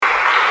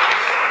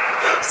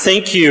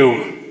Thank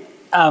you.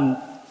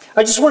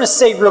 I just want to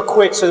say real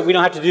quick so that we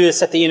don't have to do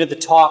this at the end of the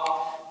talk.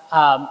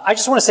 I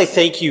just want to say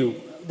thank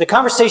you. The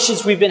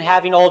conversations we've been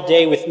having all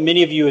day with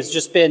many of you has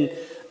just been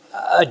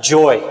a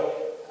joy.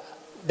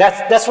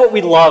 That's what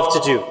we love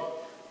to do.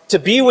 To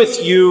be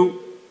with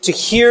you, to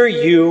hear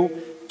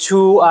you,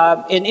 to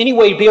in any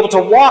way be able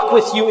to walk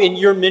with you in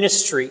your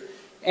ministry.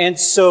 And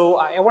so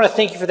I want to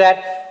thank you for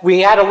that.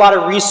 We had a lot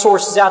of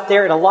resources out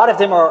there, and a lot of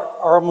them are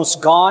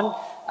almost gone.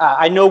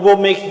 I know we'll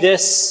make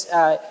this,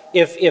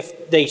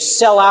 if they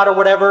sell out or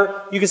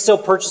whatever, you can still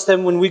purchase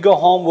them. When we go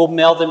home, we'll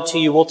mail them to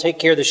you. We'll take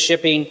care of the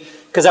shipping,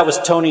 because that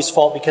was Tony's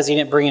fault because he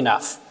didn't bring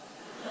enough.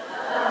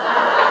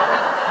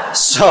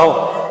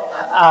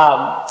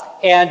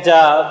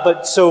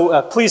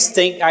 Please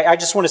I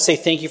just want to say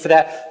thank you for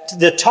that.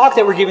 The talk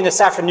that we're giving this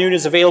afternoon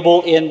is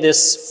available in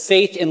this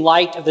Faith in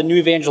Light of the New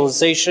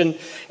Evangelization.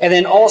 And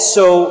then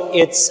also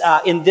it's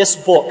in this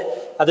book.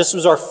 This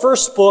was our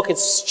first book.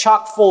 It's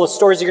chock full of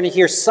stories. You're going to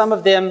hear some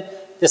of them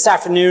this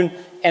afternoon.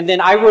 And then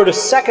I wrote a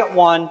second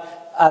one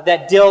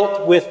that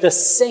dealt with the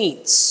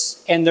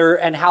saints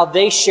and how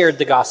they shared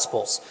the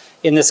Gospels.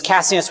 In this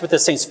Casting Us with the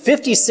Saints,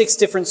 56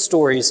 different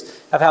stories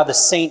of how the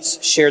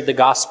saints shared the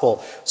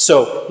gospel.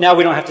 So now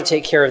we don't have to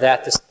take care of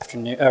that this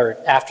afternoon or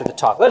after the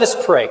talk. Let us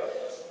pray. In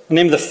the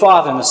name of the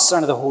Father and the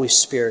Son and the Holy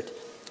Spirit.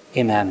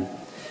 Amen.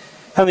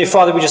 Heavenly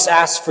Father, we just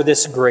ask for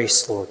this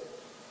grace, Lord,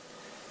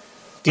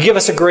 to give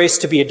us a grace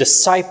to be a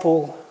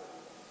disciple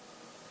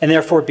and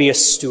therefore be a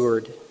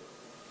steward.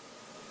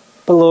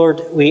 But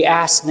Lord, we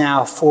ask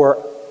now for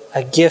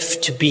a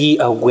gift to be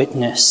a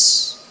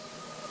witness,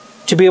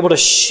 to be able to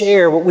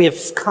share what we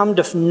have come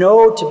to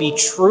know to be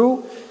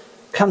true,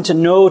 come to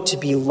know to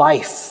be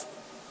life.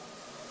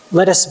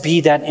 Let us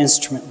be that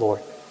instrument,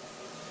 Lord.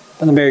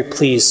 Mother Mary,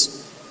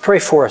 please pray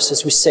for us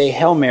as we say,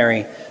 Hail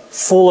Mary,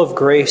 full of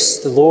grace,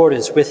 the Lord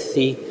is with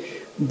thee.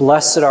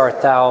 Blessed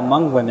art thou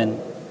among women,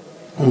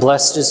 and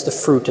blessed is the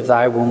fruit of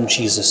thy womb,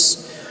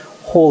 Jesus.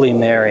 Holy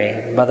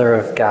Mary, Mother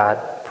of God,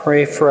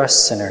 pray for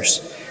us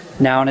sinners,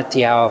 now and at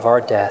the hour of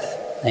our death.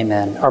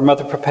 Amen. Our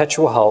Mother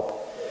Perpetual Help,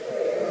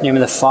 in the name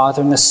of the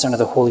Father and the Son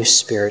and the Holy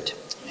Spirit.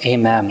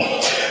 Amen.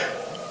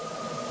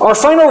 Our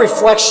final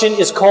reflection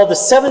is called the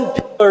 7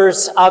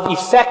 Pillars of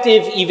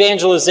Effective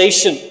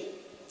Evangelization.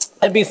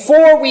 And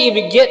before we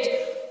even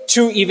get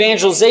to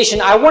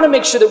evangelization, I want to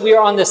make sure that we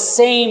are on the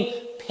same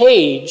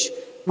page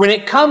when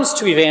it comes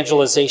to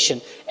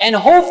evangelization. And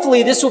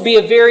hopefully this will be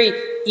a very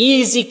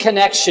easy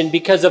connection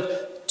because of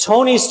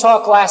Tony's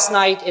talk last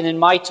night and in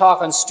my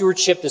talk on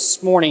stewardship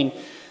this morning.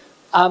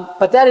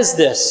 But that is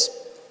this.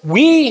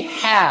 We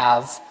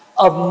have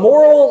a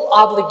moral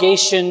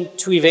obligation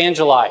to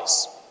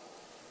evangelize.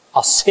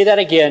 I'll say that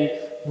again.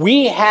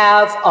 We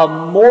have a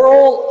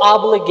moral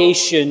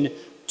obligation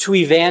to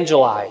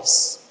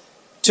evangelize,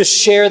 to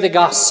share the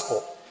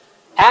gospel.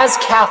 As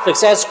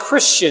Catholics, as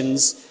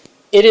Christians,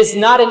 it is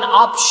not an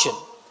option.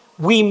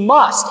 We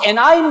must, and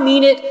I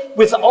mean it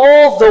with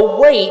all the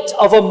weight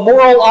of a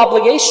moral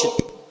obligation.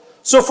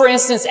 So for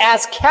instance,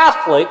 as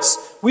Catholics,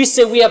 we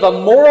say we have a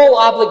moral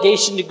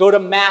obligation to go to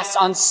Mass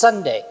on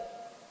Sunday.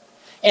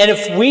 And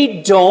if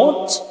we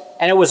don't,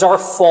 and it was our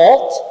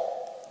fault,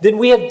 then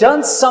we have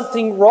done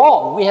something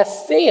wrong. We have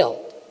failed.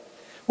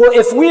 Well,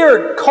 if we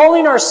are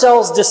calling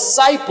ourselves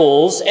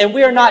disciples and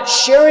we are not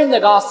sharing the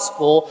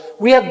gospel,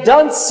 we have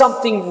done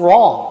something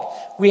wrong.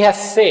 We have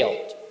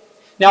failed.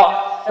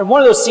 Now, in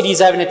one of those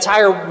CDs, I have an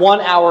entire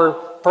 1-hour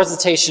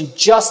presentation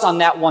just on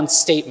that one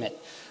statement.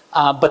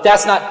 But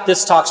that's not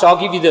this talk, so I'll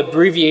give you the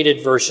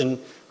abbreviated version,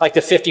 like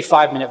the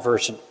 55-minute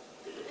version.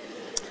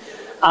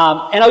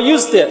 And I'll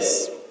use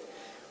this.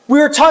 We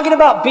were talking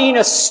about being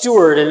a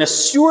steward, and a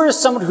steward is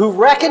someone who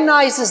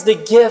recognizes the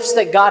gifts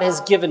that God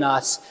has given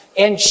us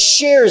and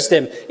shares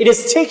them. It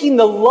is taking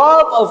the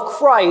love of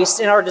Christ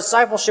in our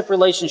discipleship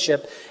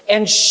relationship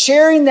and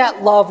sharing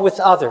that love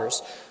with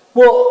others.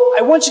 Well,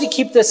 I want you to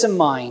keep this in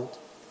mind,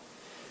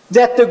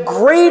 that the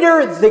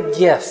greater the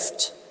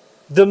gift,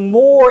 the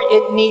more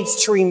it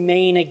needs to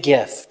remain a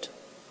gift.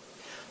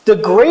 The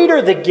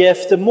greater the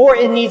gift, the more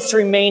it needs to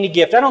remain a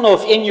gift. I don't know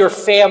if in your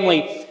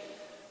family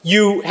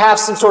you have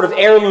some sort of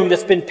heirloom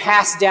that's been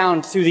passed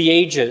down through the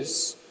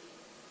ages.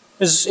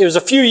 It was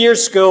a few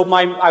years ago,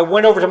 I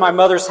went over to my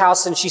mother's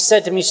house and she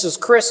said to me, she says,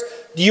 Chris,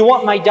 do you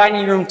want my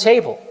dining room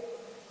table?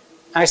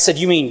 And I said,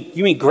 you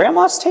mean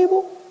Grandma's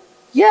table?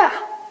 Yeah.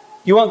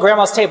 You want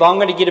Grandma's table? I'm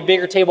going to get a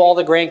bigger table all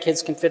the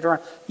grandkids can fit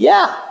around.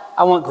 Yeah,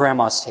 I want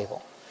Grandma's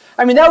table.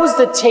 I mean, that was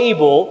the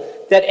table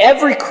that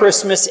every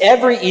Christmas,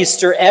 every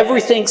Easter,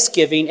 every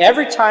Thanksgiving,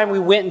 every time we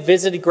went and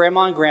visited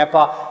Grandma and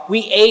Grandpa,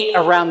 we ate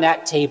around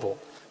that table.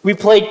 We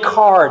played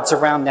cards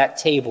around that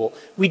table.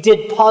 We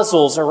did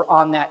puzzles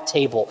on that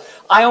table.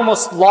 I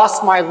almost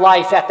lost my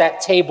life at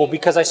that table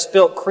because I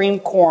spilt cream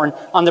corn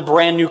on the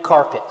brand new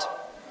carpet.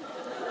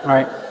 All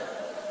right?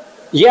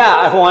 Yeah,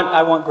 I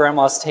want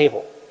Grandma's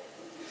table.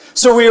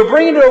 So we were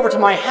bringing it over to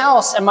my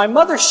house, and my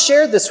mother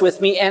shared this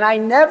with me, and I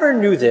never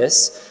knew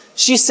this.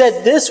 She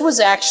said this was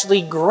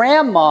actually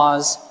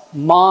Grandma's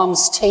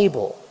mom's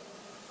table.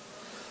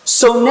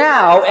 So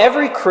now,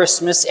 every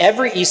Christmas,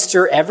 every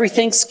Easter, every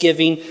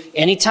Thanksgiving,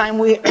 anytime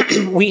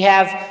we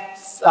have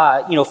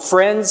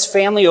friends,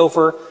 family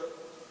over,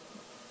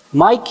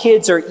 my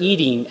kids are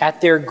eating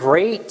at their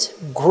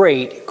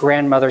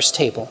great-great-grandmother's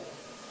table.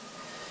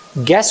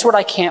 Guess what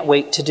I can't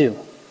wait to do?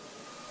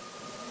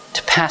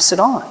 To pass it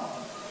on.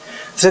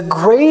 The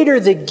greater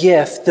the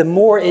gift, the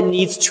more it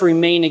needs to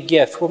remain a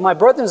gift. Well, my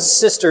brothers and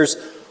sisters,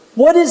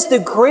 what is the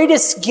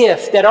greatest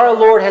gift that our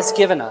Lord has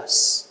given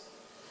us?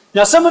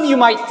 Now, some of you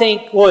might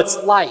think, well,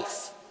 it's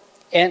life.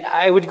 And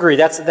I would agree.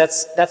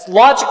 That's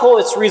logical.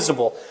 It's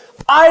reasonable.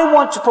 I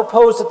want to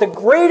propose that the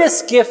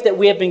greatest gift that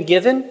we have been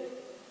given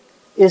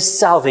is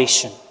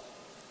salvation.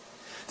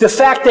 The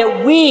fact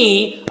that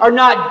we are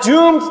not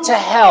doomed to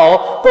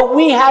hell, but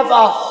we have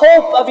a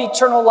hope of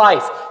eternal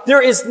life.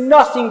 There is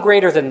nothing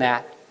greater than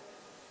that.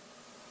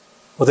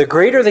 Well, the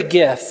greater the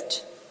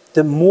gift,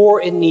 the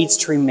more it needs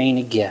to remain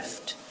a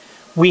gift.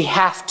 We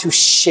have to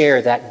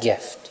share that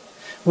gift.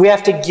 We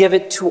have to give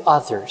it to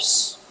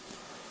others.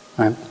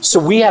 Right? So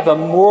we have a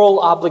moral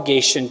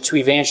obligation to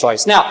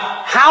evangelize. Now,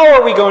 how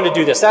are we going to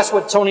do this? That's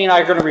what Tony and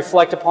I are going to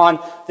reflect upon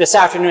this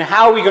afternoon.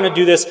 How are we going to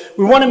do this?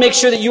 We want to make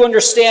sure that you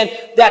understand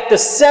that the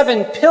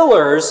 7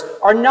 pillars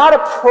are not a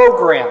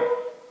program.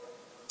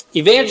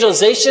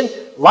 Evangelization,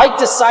 like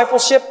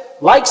discipleship,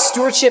 like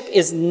stewardship,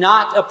 is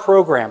not a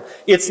program.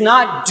 It's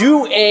not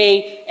do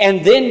A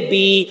and then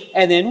B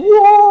and then,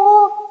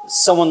 whoa,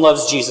 someone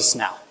loves Jesus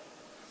now.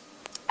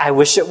 I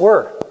wish it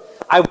were.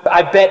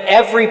 I bet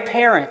every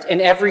parent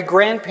and every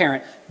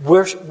grandparent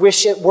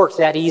wish it worked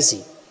that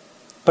easy.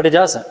 But it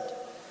doesn't.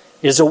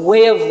 It is a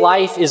way of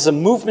life. It is a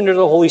movement of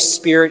the Holy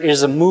Spirit. It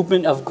is a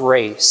movement of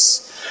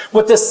grace.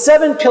 What the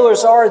 7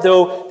 pillars are,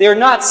 though, they are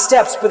not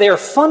steps, but they are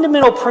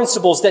fundamental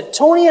principles that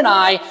Tony and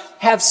I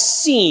have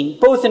seen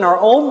both in our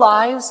own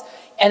lives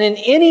and in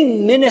any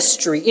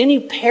ministry,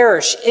 any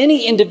parish,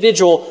 any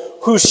individual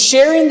who's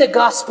sharing the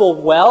gospel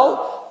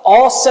well.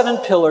 All 7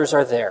 pillars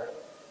are there.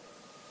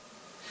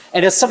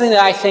 And it's something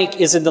that I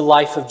think is in the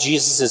life of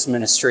Jesus'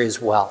 ministry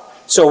as well.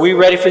 So are we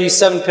ready for these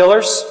 7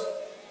 pillars?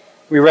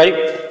 We ready?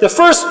 The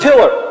first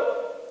pillar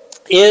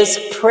is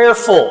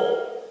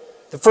prayerful.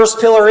 The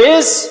first pillar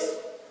is,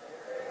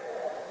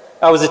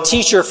 I was a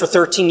teacher for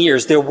 13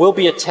 years. There will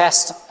be a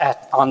test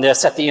on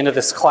this at the end of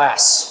this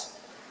class.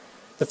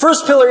 The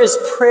first pillar is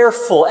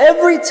prayerful.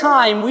 Every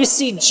time we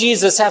see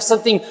Jesus have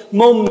something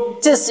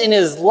momentous in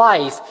his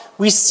life,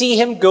 we see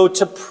him go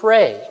to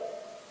pray.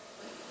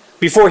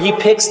 Before he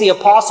picks the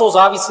apostles,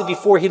 obviously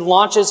before he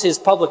launches his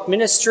public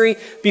ministry,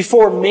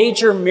 before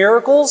major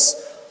miracles,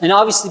 and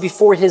obviously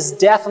before his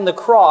death on the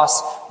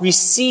cross, we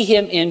see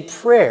him in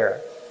prayer.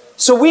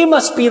 So we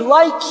must be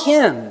like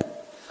him,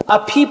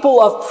 a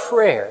people of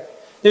prayer.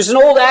 There's an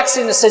old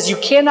axiom that says you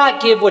cannot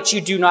give what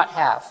you do not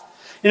have.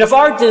 And if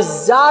our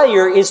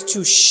desire is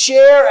to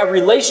share a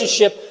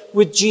relationship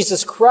with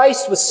Jesus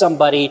Christ with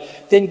somebody,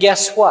 then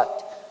guess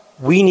what?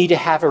 We need to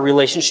have a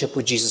relationship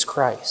with Jesus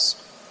Christ.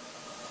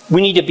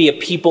 We need to be a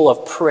people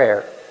of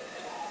prayer.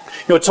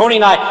 You know, Tony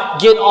and I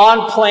get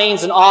on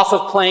planes and off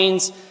of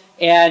planes,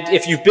 and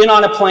if you've been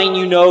on a plane,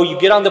 you know, you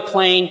get on the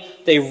plane,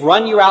 they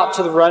run you out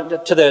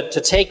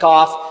to take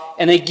off,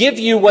 and they give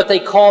you what they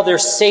call their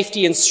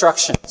safety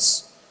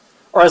instructions.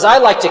 Or as I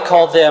like to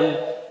call them,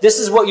 this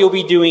is what you'll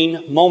be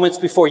doing moments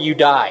before you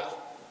die.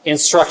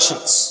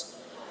 Instructions.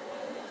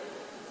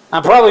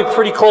 I'm probably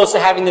pretty close to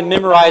having them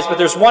memorized, but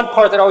there's one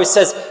part that always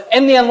says,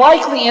 in the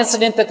unlikely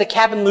incident that the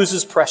cabin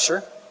loses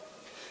pressure,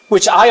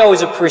 which I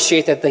always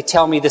appreciate that they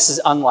tell me this is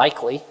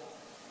unlikely,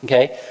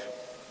 okay?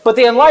 But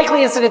the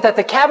unlikely incident that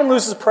the cabin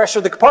loses pressure,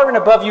 the compartment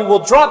above you will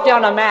drop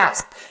down a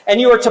mask,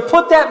 and you are to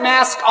put that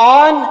mask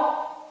on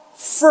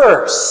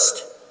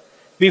first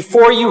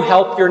before you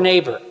help your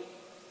neighbor.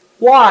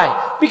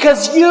 Why?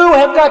 Because you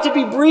have got to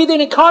be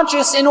breathing and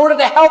conscious in order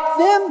to help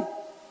them.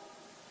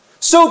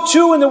 So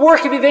too in the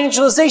work of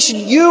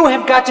evangelization, you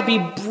have got to be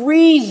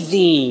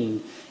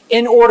breathing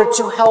in order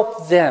to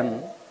help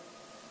them.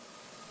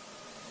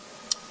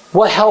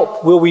 What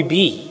help will we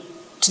be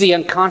to the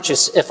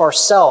unconscious if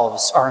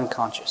ourselves are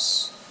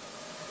unconscious?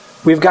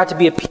 We've got to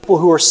be a people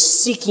who are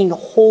seeking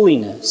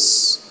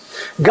holiness.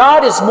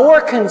 God is more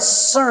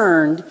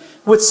concerned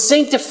with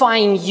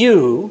sanctifying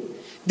you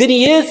than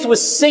he is with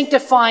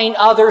sanctifying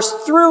others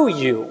through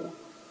you.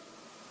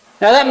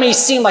 Now that may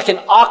seem like an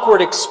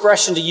awkward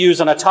expression to use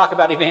when I talk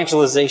about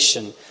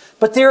evangelization,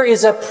 but there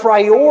is a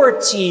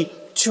priority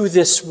to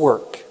this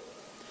work.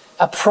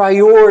 A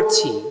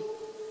priority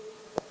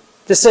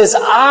that says,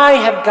 I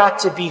have got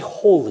to be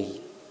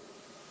holy.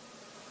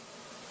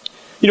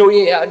 You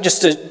know,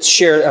 just to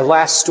share a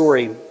last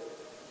story.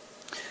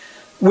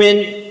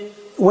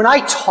 When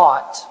I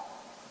taught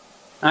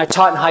in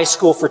high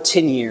school for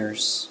 10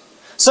 years,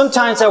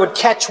 sometimes I would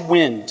catch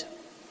wind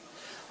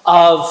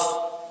of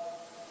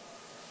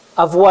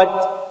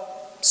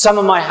what some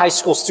of my high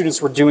school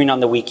students were doing on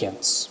the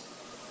weekends.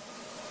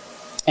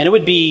 And it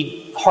would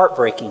be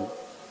heartbreaking.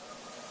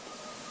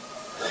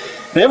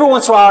 And every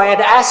once in a while I had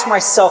to ask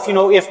myself, you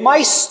know, if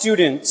my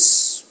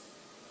students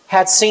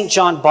had St.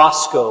 John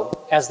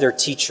Bosco as their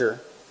teacher,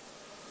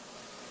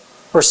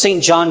 or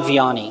St. John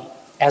Vianney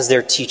as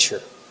their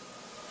teacher,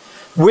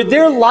 would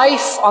their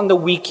life on the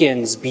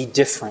weekends be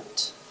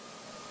different?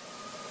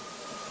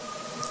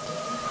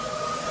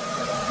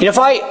 And if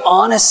I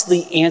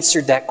honestly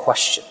answered that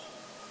question,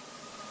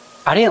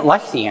 I didn't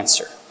like the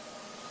answer.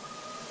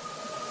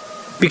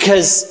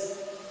 Because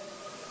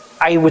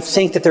I would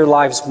think that their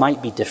lives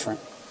might be different.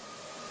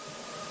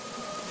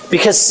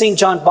 Because St.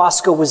 John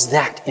Bosco was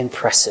that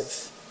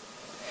impressive.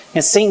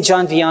 And St.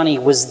 John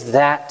Vianney was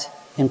that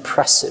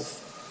impressive.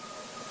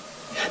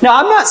 Now,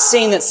 I'm not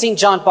saying that St.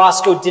 John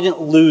Bosco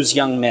didn't lose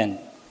young men.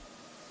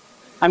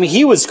 I mean,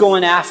 he was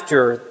going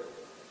after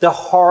the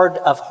heart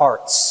of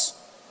hearts.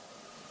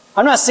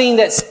 I'm not saying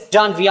that St.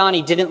 John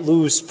Vianney didn't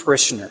lose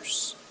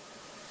parishioners.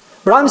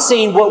 But I'm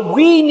saying what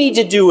we need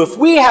to do, if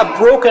we have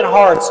broken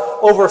hearts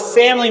over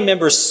family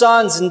members,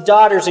 sons and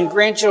daughters and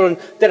grandchildren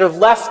that have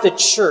left the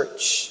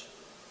church,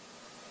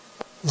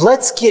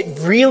 let's get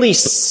really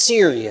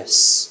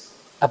serious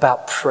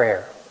about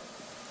prayer.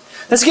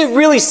 Let's get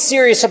really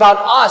serious about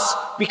us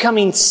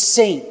becoming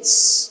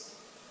saints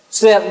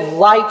so that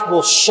light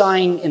will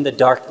shine in the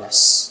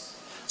darkness.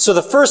 So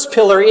the first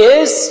pillar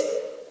is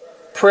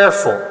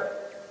prayerful.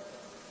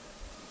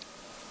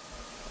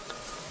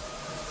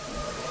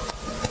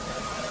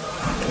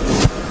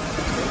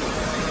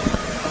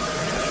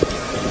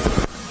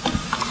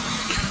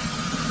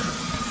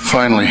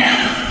 Finally,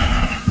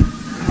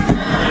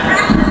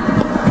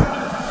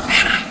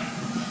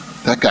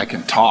 that guy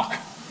can talk.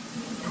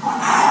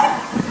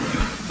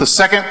 The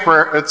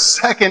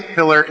second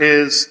pillar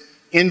is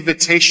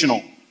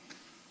invitational.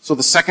 So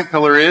the second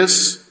pillar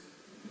is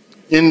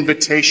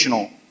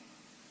invitational.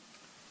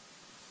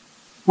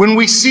 When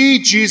we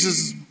see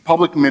Jesus'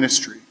 public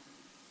ministry,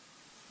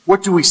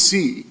 what do we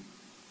see?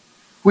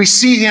 We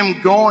see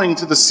him going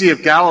to the Sea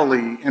of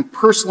Galilee and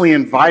personally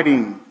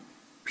inviting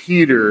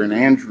Peter and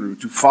Andrew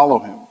to follow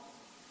him.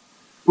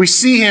 We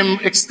see him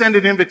extend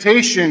an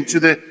invitation to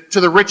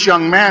the rich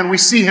young man. We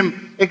see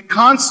him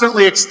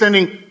constantly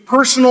extending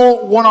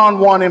personal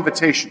one-on-one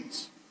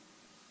invitations.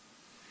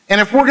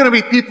 And if we're going to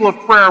be people of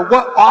prayer,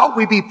 what ought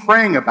we be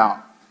praying about?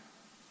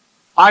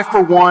 I,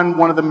 for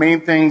one of the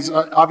main things,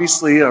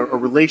 obviously a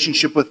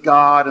relationship with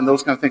God and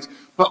those kind of things,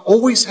 but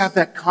always have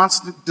that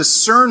constant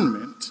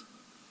discernment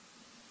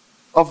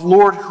of,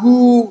 Lord,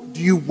 who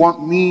do you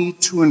want me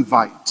to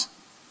invite?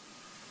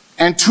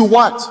 And to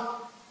what?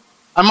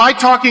 Am I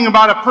talking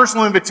about a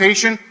personal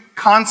invitation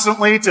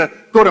constantly to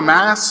go to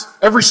Mass?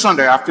 Every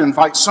Sunday I have to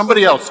invite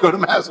somebody else to go to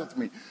Mass with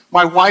me.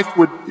 My wife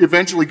would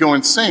eventually go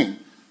insane.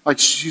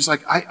 She's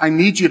like, I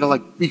need you to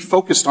be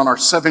focused on our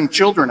 7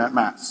 children at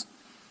Mass.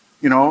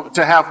 To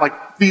have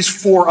these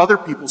 4 other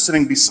people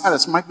sitting beside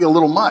us might be a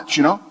little much,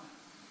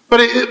 But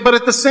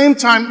at the same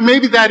time,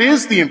 maybe that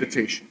is the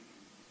invitation.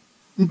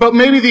 But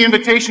maybe the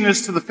invitation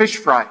is to the fish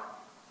fry.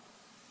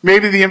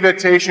 Maybe the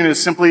invitation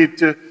is simply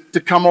to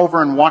come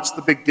over and watch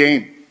the big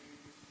game.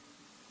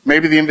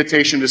 Maybe the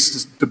invitation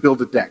is to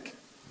build a deck. Do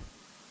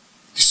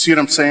you see what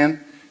I'm saying?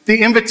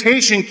 The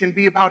invitation can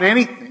be about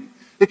anything.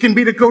 It can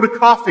be to go to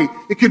coffee.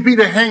 It could be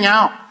to hang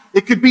out.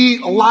 It could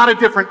be a lot of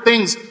different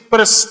things. But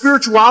a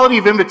spirituality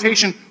of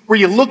invitation where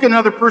you look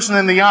another person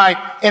in the eye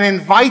and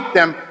invite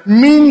them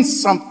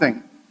means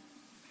something.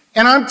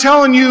 And I'm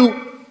telling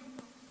you,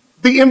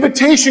 the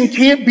invitation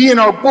can't be in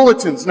our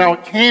bulletins. Now,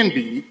 it can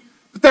be.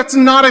 But that's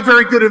not a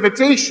very good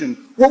invitation.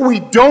 What we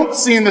don't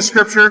see in the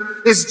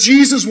scripture is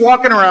Jesus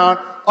walking around,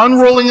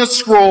 unrolling a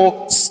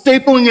scroll,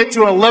 stapling it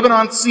to a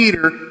Lebanon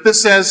cedar that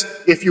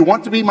says, if you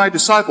want to be my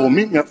disciple,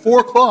 meet me at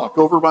 4 o'clock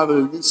over by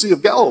the Sea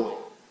of Galilee.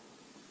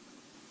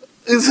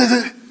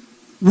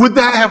 Would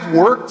that have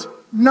worked?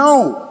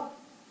 No.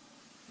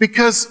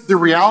 Because the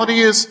reality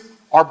is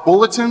our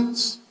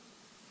bulletins,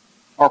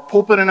 our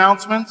pulpit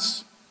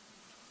announcements,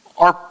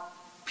 are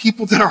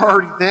people that are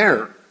already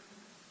there.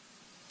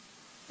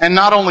 And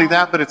not only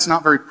that, but it's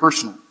not very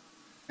personal.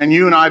 And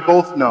you and I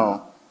both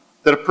know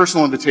that a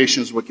personal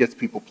invitation is what gets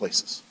people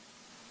places.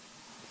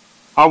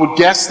 I would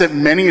guess that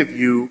many of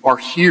you are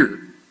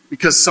here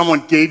because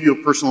someone gave you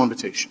a personal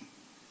invitation.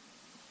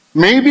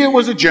 Maybe it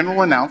was a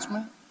general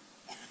announcement,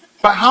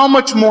 but how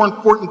much more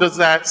important does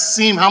that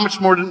seem? How much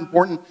more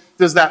important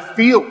does that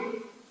feel?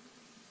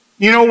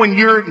 When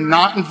you're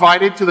not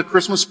invited to the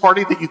Christmas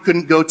party that you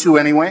couldn't go to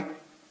anyway,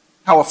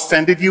 how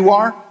offended you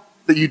are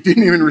that you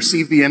didn't even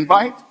receive the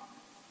invite?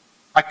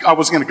 I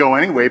was going to go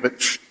anyway, but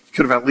you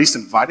could have at least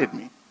invited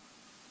me.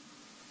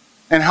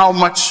 And how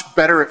much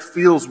better it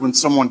feels when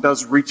someone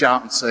does reach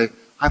out and say,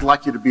 I'd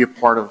like you to be a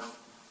part of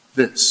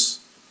this,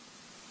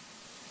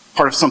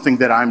 part of something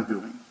that I'm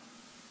doing.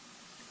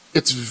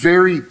 It's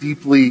very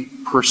deeply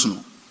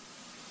personal.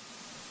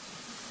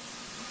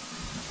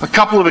 A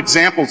couple of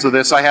examples of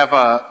this. I have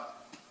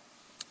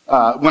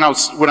when I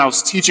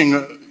was teaching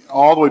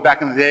all the way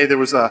back in the day, there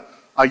was a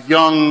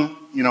young,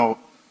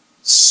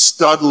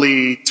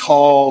 studly,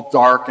 tall,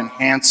 dark, and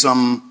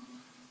handsome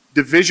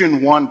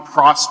Division I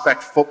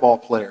prospect football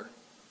player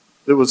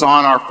that was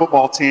on our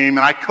football team. And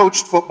I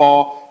coached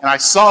football, and I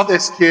saw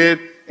this kid,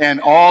 and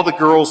all the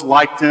girls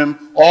liked him.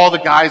 All the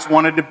guys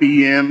wanted to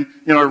be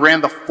him. He ran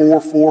the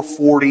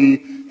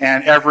 4.40,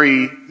 and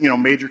every,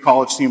 major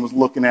college team was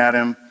looking at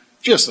him.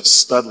 Just a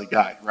studly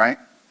guy, right?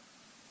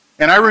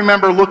 And I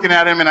remember looking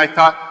at him and I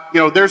thought,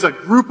 there's a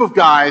group of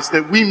guys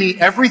that we meet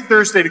every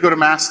Thursday to go to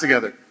Mass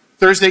together.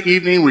 Thursday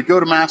evening, we go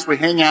to Mass, we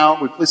hang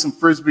out, we play some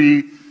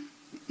Frisbee,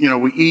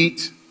 we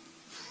eat,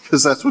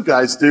 because that's what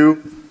guys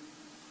do.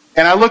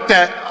 And I looked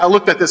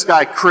at this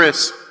guy,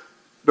 Chris.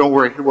 Don't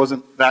worry, it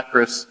wasn't that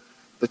Chris.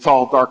 The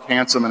tall, dark,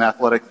 handsome, and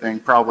athletic thing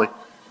probably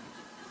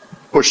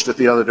pushed it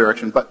the other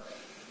direction. But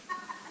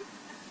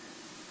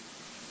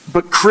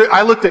Chris,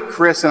 I looked at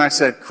Chris and I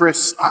said,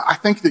 Chris, I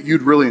think that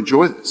you'd really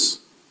enjoy this.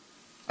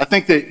 I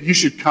think that you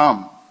should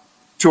come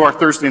to our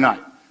Thursday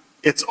night.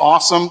 It's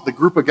awesome. The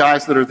group of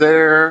guys that are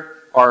there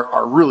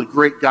are really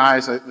great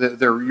guys.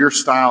 They're your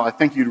style. I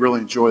think you'd really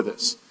enjoy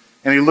this.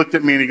 And he looked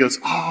at me and he goes,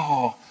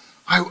 I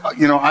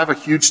have a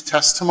huge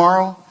test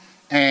tomorrow,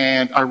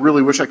 and I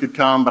really wish I could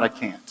come, but I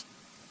can't.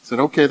 I said,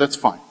 okay, that's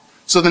fine.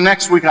 So the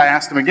next week I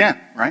asked him again,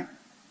 right?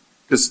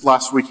 Because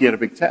last week he had a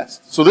big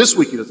test. So this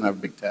week he doesn't have a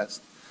big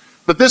test.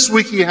 But this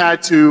week he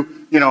had to,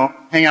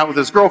 hang out with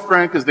his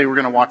girlfriend because they were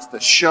going to watch the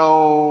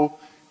show,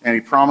 and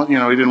he promised, he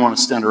didn't want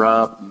to stand her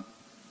up.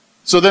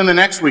 So then the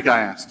next week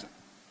I asked him,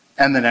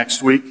 and the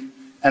next week,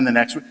 and the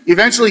next week.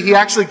 Eventually he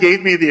actually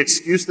gave me the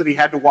excuse that he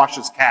had to wash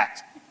his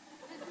cat.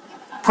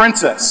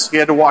 Princess. He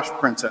had to wash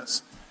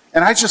Princess.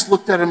 And I just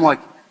looked at him like,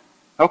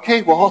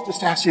 okay, well, I'll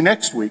just ask you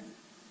next week.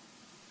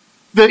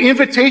 The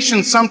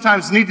invitation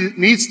sometimes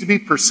needs to be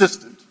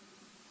persistent.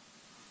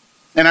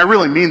 And I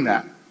really mean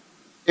that.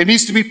 It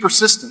needs to be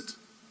persistent.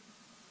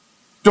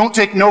 Don't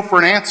take no for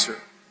an answer.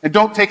 And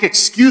don't take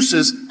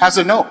excuses as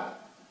a no.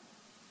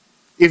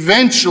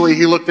 Eventually,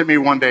 he looked at me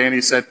one day and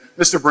he said,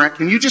 Mr. Brandt,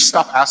 can you just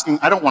stop asking?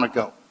 I don't want to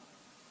go.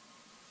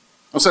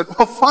 I said,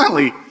 well,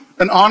 finally,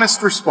 an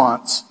honest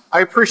response. I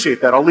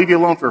appreciate that. I'll leave you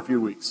alone for a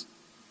few weeks.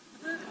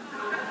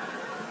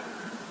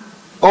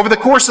 Over the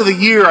course of the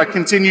year, I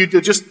continued to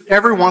just,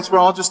 every once in a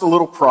while, just a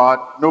little prod,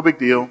 no big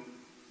deal.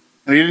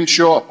 And he didn't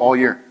show up all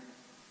year.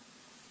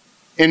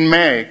 In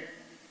May,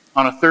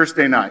 on a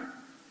Thursday night,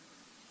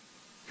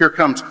 here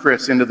comes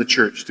Chris into the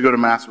church to go to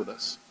Mass with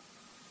us.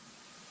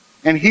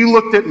 And he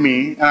looked at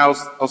me, and I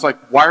was like,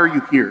 why are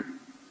you here?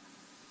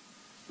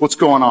 What's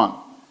going on?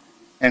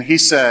 And he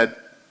said,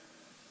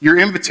 your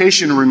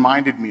invitation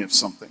reminded me of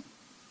something.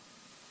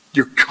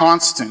 Your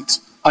constant,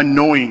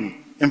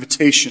 annoying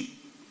invitation.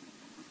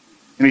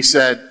 And he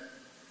said,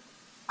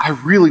 I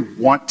really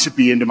want to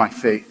be into my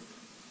faith.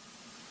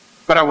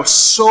 But I was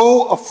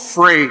so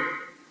afraid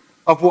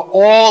of what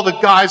all the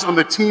guys on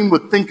the team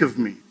would think of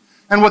me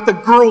and what the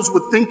girls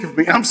would think of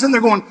me. And I'm sitting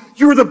there going,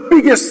 you're the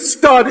biggest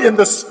stud in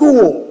the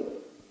school.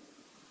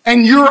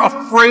 And you're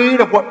afraid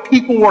of what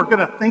people are going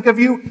to think of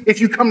you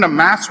if you come to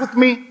Mass with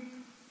me?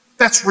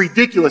 That's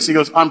ridiculous. He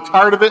goes, I'm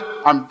tired of it.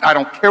 I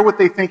don't care what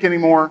they think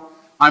anymore.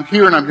 I'm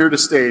here and I'm here to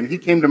stay. And he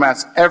came to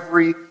Mass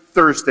every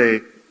Thursday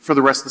for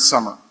the rest of the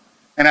summer.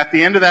 And at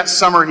the end of that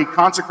summer, he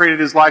consecrated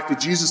his life to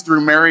Jesus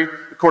through Mary,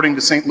 according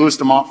to St. Louis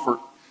de Montfort.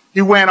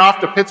 He went off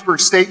to Pittsburgh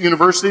State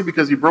University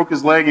because he broke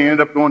his leg and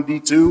ended up going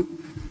D2.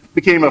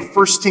 Became a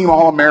first-team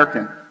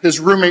All-American. His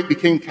roommate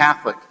became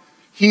Catholic.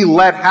 He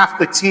led half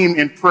the team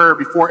in prayer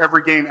before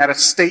every game at a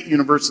state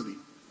university.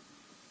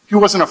 He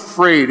wasn't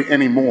afraid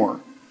anymore.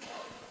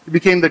 He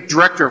became the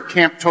director of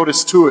Camp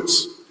Totus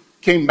Tuus,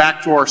 came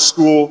back to our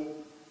school,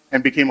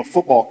 and became a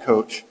football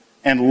coach,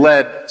 and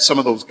led some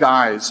of those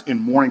guys in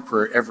morning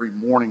prayer every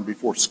morning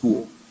before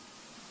school.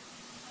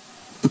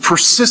 The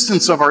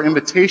persistence of our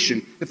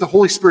invitation, if the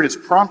Holy Spirit is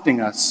prompting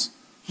us,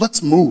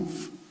 let's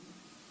move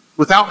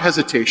without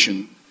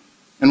hesitation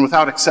and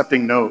without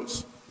accepting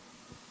no's.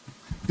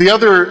 The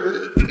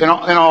other,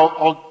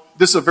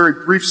 this is a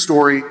very brief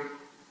story.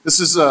 This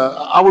is,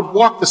 I would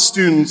walk the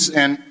students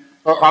and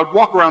I would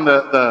walk around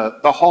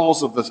the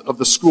halls of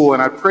the school,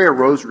 and I'd pray a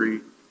rosary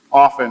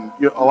often,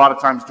 a lot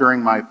of times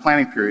during my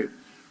planning period,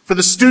 for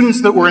the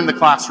students that were in the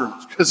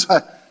classrooms, because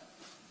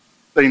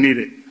they need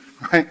it,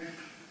 right?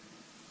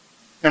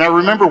 And I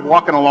remember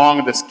walking along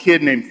with this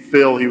kid named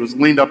Phil. He was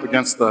leaned up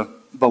against the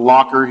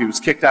locker. He was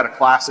kicked out of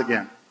class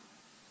again.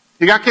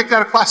 He got kicked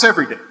out of class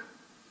every day.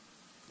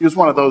 He was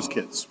one of those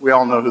kids. We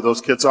all know who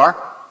those kids are.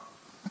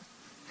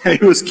 And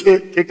he was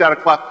kicked out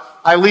of class.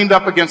 I leaned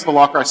up against the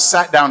locker. I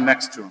sat down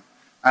next to him.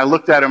 I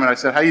looked at him and I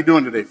said, how you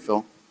doing today,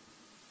 Phil?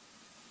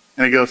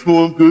 And he goes,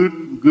 I'm good,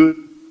 I'm good.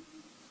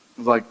 I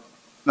was like,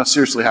 no,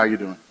 seriously, how you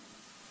doing?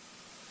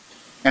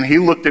 And he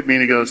looked at me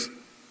and he goes,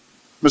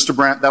 Mr.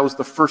 Brandt, that was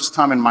the first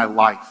time in my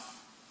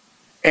life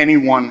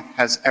anyone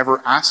has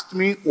ever asked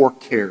me or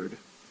cared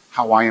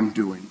how I am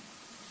doing.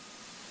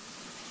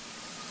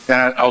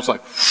 And I was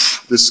like,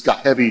 this got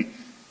heavy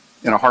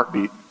in a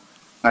heartbeat.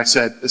 And I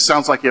said, it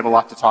sounds like you have a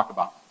lot to talk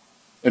about.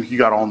 And he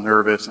got all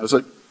nervous. I was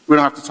like, we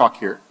don't have to talk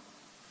here.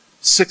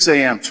 6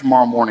 a.m.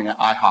 tomorrow morning at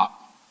IHOP.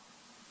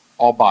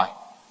 I'll buy.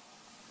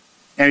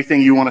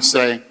 Anything you want to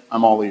say,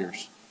 I'm all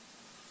ears.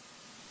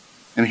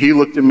 And he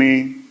looked at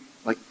me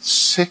like,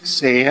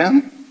 6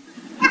 a.m.?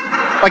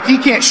 Like he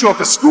can't show up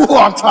to school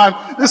on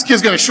time. This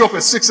kid's going to show up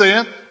at 6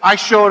 a.m. I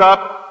showed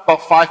up about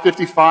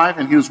 5:55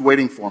 and he was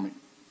waiting for me.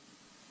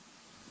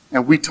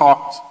 And we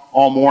talked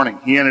all morning.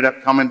 He ended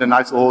up coming to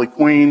Knights of the Holy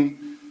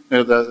Queen,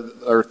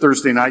 our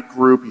Thursday night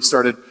group. He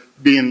started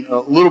being a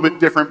little bit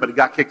different, but he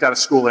got kicked out of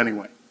school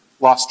anyway.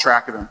 Lost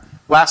track of him.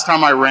 Last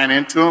time I ran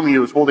into him, he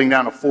was holding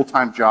down a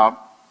full-time job.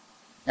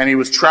 And he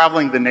was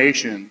traveling the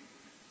nation,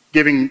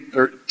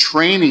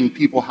 training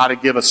people how to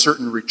give a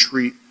certain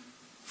retreat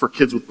for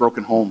kids with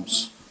broken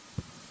homes.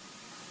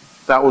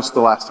 That was the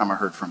last time I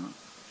heard from him.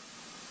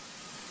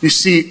 You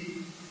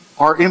see,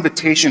 our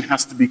invitation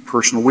has to be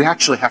personal. We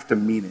actually have to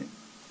mean it.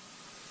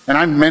 And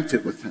I meant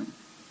it with him.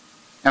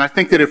 And I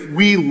think that if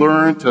we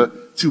learn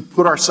to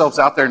put ourselves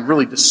out there and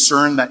really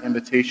discern that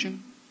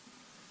invitation,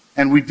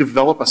 and we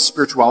develop a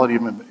spirituality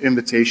of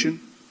invitation,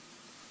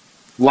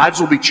 lives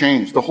will be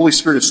changed. The Holy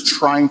Spirit is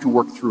trying to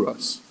work through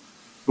us.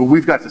 But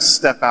we've got to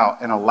step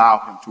out and allow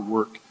him to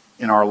work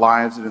in our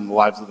lives and in the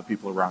lives of the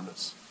people around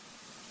us.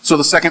 So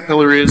the second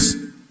pillar is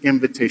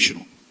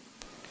invitational.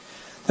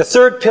 The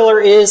third pillar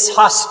is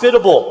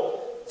hospitable.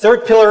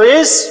 Third pillar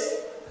is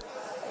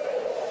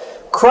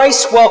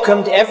Christ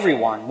welcomed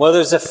everyone,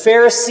 whether it's a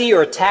Pharisee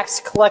or a tax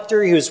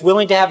collector. He was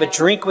willing to have a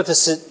drink with a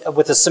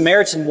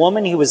Samaritan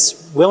woman. He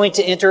was willing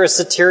to enter a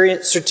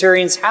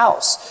centurion's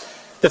house.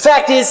 The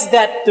fact is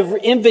that the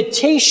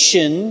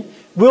invitation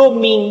will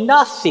mean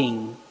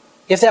nothing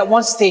if that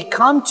once they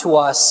come to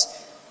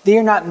us, they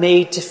are not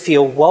made to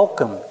feel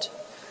welcomed.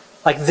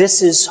 Like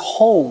this is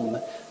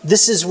home.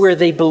 This is where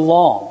they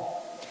belong.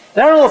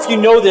 And I don't know if you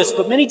know this,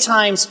 but many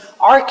times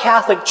our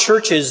Catholic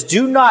churches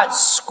do not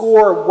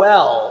score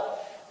well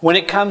when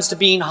it comes to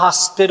being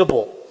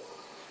hospitable.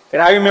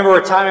 And I remember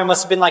a time, I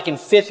must have been like in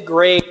 5th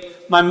grade,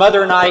 my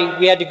mother and I,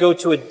 we had to go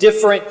to a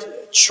different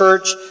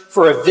church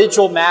for a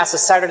vigil mass, a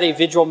Saturday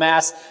vigil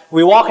mass.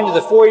 We walk into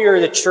the foyer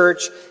of the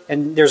church,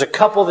 and there's a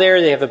couple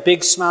there. They have a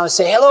big smile. They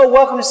say, "Hello,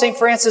 welcome to St.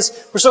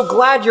 Francis. We're so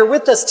glad you're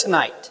with us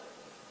tonight."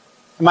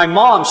 And my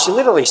mom, she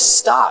literally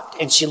stopped,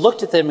 and she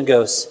looked at them and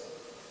goes,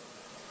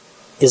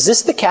 "Is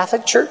this the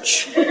Catholic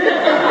Church?"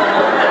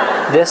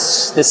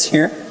 This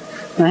here?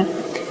 Right?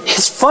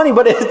 It's funny,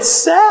 but it's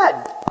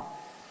sad.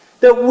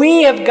 That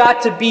we have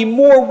got to be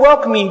more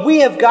welcoming. We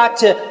have got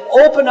to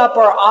open up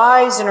our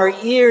eyes and our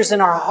ears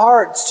and our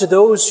hearts to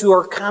those who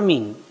are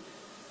coming.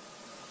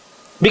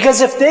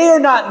 Because if they are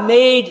not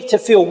made to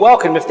feel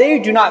welcome, if they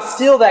do not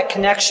feel that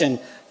connection,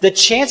 the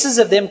chances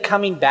of them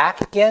coming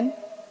back again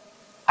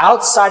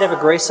outside of a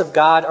grace of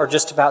God are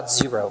just about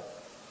zero.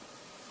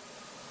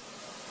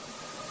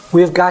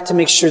 We have got to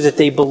make sure that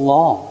they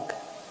belong.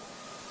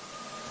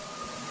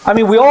 I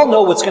mean, we all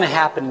know what's going to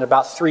happen in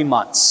about 3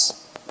 months.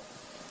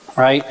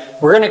 Right?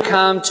 We're going to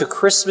come to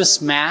Christmas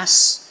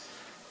Mass,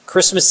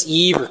 Christmas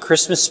Eve or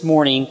Christmas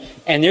morning,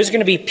 and there's going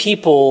to be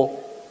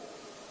people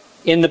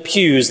in the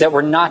pews that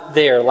were not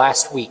there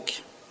last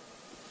week.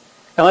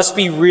 And let's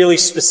be really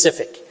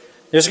specific.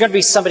 There's going to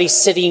be somebody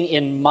sitting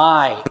in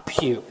my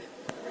pew.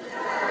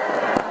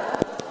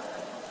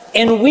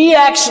 And we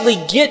actually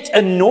get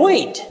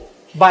annoyed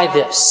by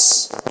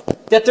this,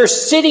 that they're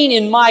sitting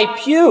in my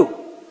pew.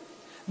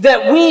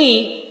 That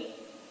we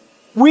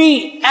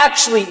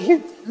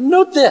actually...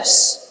 Note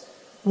this.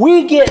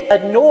 We get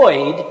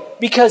annoyed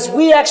because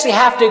we actually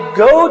have to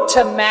go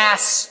to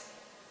Mass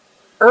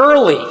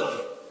early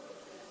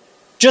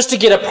just to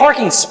get a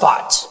parking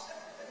spot.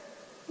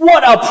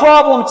 What a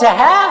problem to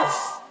have.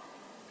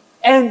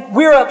 And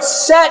we're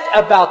upset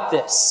about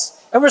this.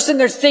 And we're sitting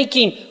there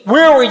thinking,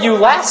 where were you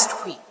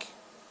last week?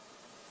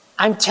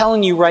 I'm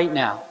telling you right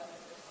now,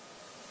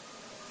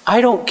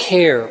 I don't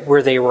care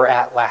where they were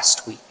at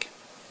last week.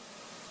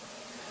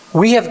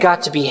 We have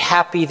got to be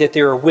happy that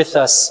they are with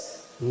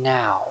us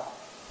now.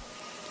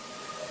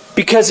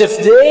 Because if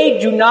they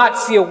do not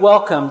feel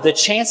welcome, the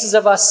chances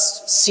of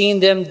us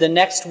seeing them the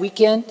next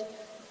weekend,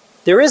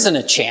 there isn't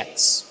a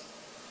chance.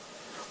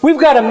 We've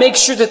got to make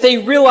sure that they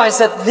realize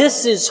that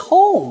this is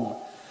home.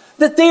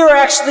 That they are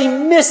actually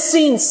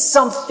missing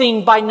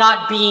something by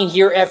not being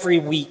here every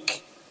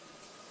week.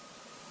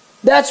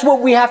 That's what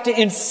we have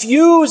to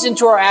infuse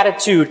into our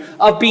attitude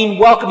of being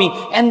welcoming.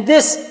 And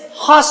this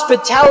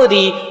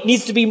hospitality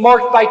needs to be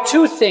marked by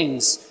 2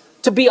 things: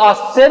 to be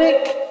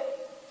authentic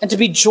and to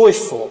be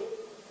joyful.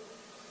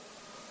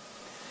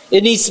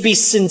 It needs to be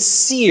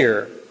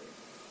sincere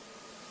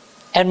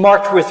and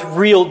marked with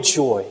real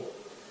joy.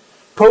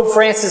 Pope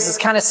Francis has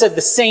kind of said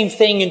the same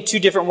thing in 2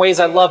 different ways.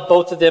 I love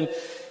both of them.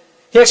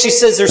 He actually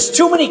says there's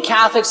too many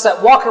Catholics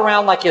that walk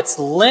around like it's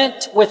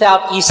Lent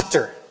without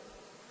Easter.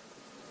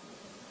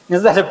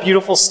 Isn't that a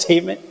beautiful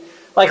statement?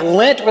 Like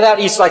Lent without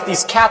Easter, like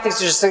these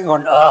Catholics are just sitting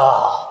going,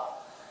 "Oh,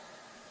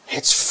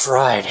 it's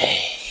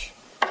Friday.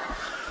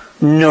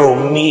 No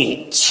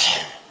meat."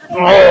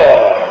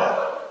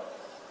 Oh.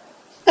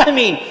 I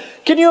mean,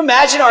 can you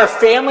imagine our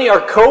family,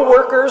 our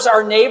co-workers,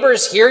 our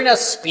neighbors hearing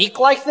us speak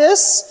like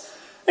this?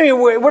 I mean,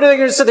 what are they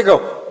going to sit there and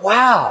go,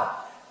 "Wow,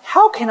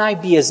 how can I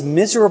be as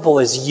miserable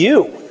as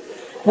you?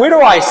 Where do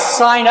I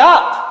sign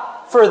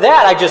up for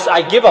that,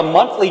 I give a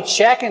monthly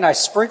check and I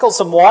sprinkle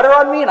some water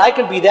on me and I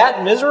can be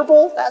that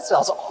miserable? That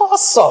sounds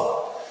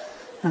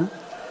awesome.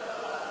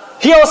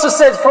 He also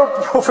said,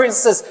 for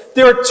instance,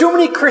 there are too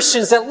many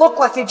Christians that look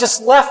like they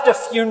just left a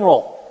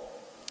funeral.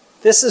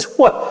 This is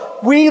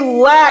what we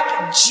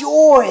lack: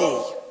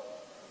 joy.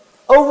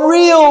 A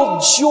real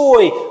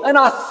joy, an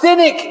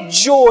authentic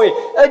joy,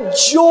 a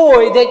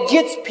joy that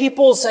gets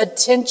people's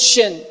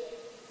attention.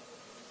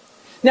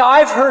 Now,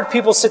 I've heard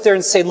people sit there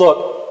and say,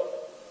 look,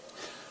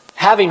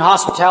 having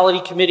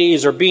hospitality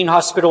committees or being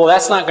hospitable,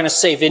 that's not going to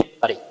save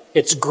anybody.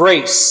 It's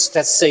grace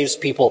that saves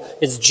people.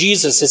 It's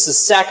Jesus. It's the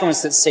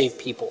sacraments that save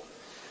people.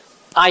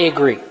 I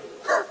agree.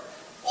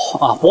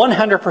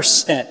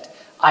 100%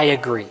 I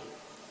agree.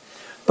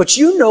 But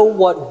you know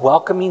what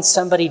welcoming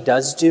somebody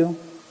does do?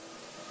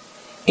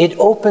 It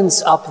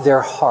opens up their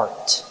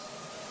heart.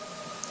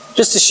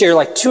 Just to share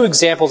like 2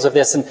 examples of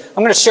this, and I'm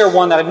going to share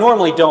one that I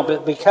normally don't,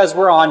 but because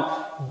we're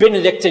on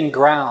Benedictine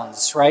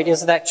grounds, right?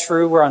 Isn't that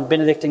true? We're on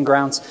Benedictine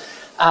grounds.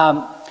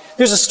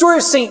 There's a story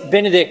of St.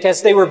 Benedict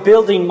as they were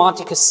building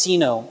Monte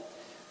Cassino,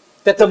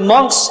 that the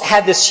monks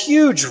had this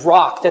huge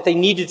rock that they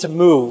needed to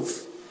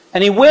move.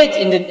 And he went,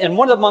 and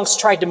one of the monks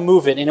tried to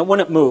move it, and it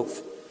wouldn't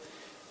move.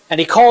 And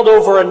he called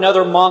over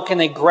another monk, and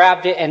they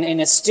grabbed it, and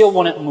it still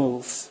wouldn't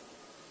move.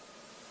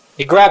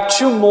 He grabbed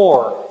 2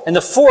 more, and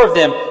the 4 of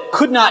them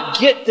could not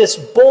get this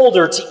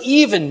boulder to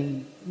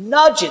even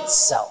nudge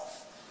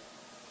itself.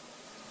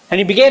 And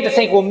he began to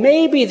think, well,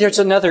 maybe there's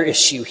another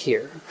issue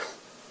here.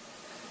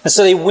 And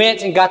so they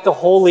went and got the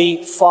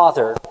Holy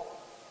Father,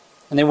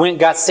 and they went and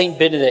got St.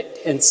 Benedict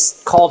and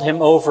called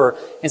him over.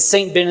 And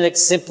St. Benedict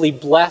simply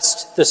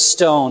blessed the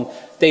stone.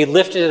 They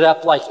lifted it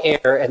up like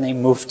air, and they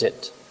moved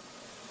it.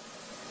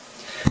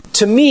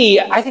 To me,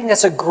 I think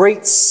that's a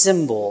great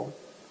symbol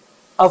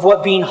of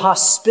what being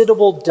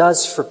hospitable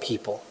does for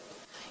people.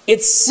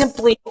 It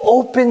simply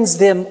opens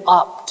them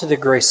up to the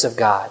grace of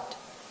God.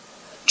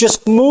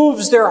 Just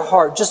moves their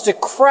heart, just a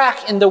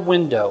crack in the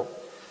window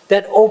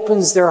that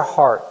opens their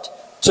heart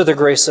to the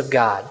grace of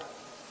God.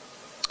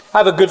 I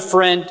have a good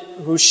friend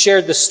who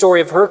shared the story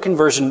of her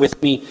conversion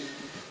with me.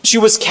 She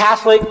was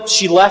Catholic.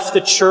 She left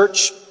the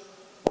church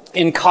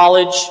in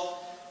college,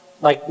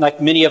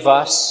 like many of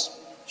us.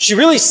 She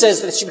really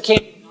says that she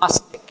became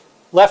agnostic,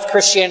 left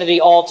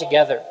Christianity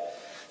altogether.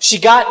 She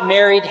got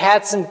married,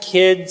 had some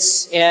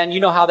kids, and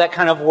you know how that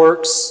kind of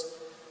works.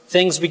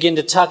 Things begin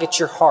to tug at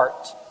your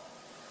heart.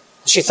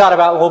 She thought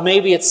about, well,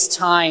 maybe it's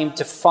time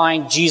to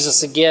find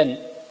Jesus again.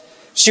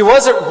 She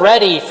wasn't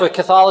ready for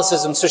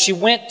Catholicism, so she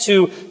went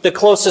to the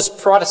closest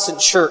Protestant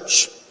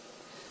church.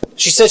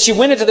 She said she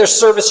went into their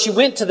service, she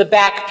went to the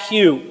back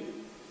pew,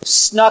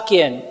 snuck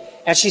in,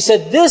 and she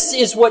said this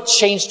is what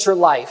changed her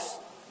life.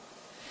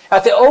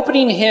 At the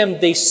opening hymn,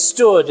 they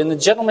stood, and the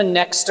gentleman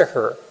next to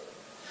her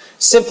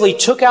simply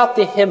took out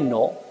the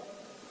hymnal,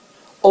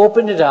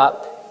 opened it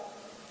up,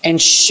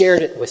 and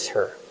shared it with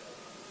her.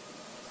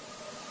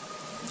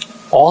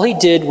 All he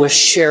did was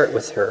share it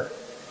with her.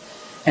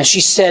 And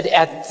she said,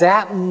 at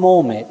that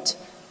moment,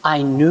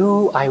 I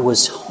knew I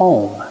was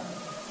home.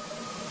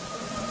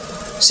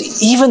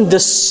 See, even the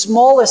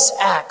smallest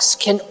acts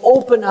can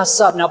open us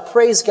up. Now,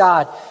 praise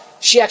God,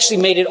 she actually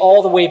made it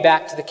all the way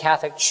back to the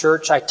Catholic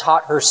Church. I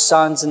taught her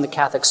sons in the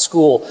Catholic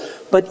school.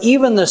 But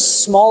even the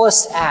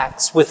smallest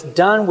acts,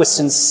 done with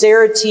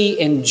sincerity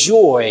and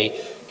joy,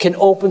 can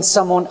open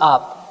someone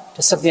up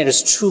to something that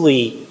is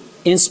truly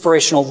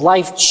inspirational,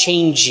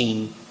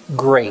 life-changing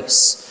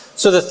grace.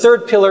 So the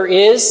third pillar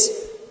is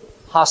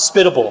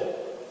hospitable.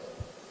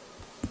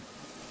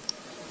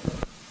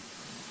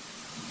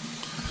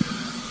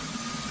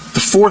 The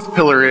fourth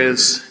pillar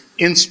is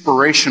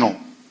inspirational.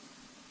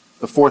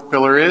 The fourth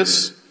pillar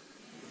is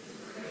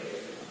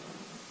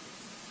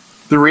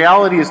the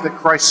reality is that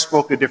Christ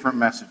spoke a different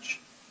message.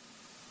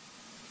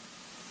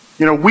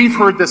 You know, we've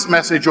heard this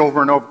message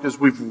over and over because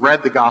we've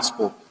read the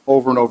gospel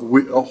over and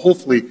over.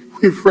 Hopefully,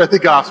 we've read the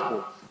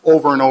gospel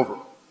over and over.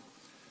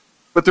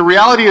 But the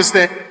reality is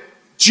that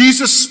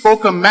Jesus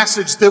spoke a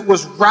message that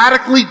was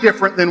radically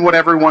different than what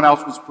everyone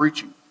else was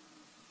preaching.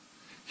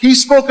 He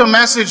spoke a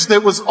message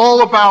that was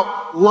all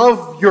about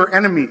love your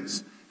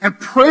enemies and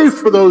pray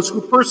for those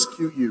who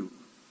persecute you.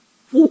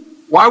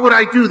 Why would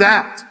I do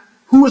that?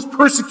 Who was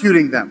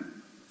persecuting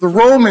them? The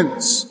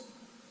Romans.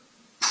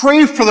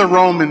 Pray for the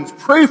Romans.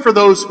 Pray for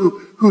those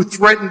who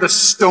threaten to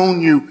stone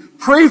you.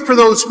 Pray for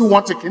those who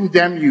want to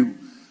condemn you.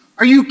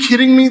 Are you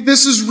kidding me?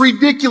 This is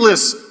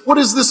ridiculous. What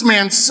is this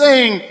man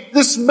saying?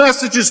 This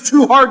message is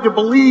too hard to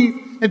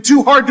believe and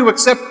too hard to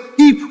accept.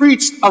 He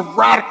preached a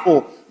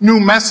radical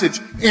new message.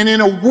 And in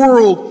a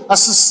world, a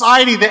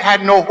society that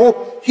had no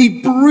hope,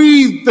 he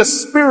breathed the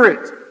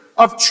spirit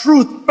of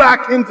truth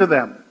back into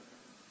them.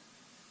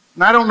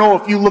 And I don't know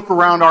if you look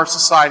around our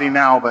society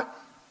now, but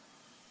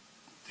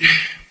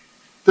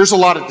there's a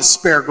lot of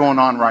despair going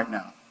on right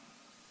now.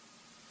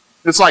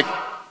 It's like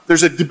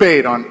there's a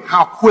debate on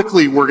how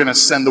quickly we're going to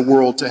send the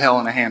world to hell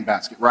in a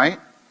handbasket, right?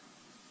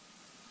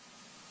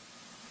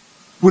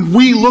 When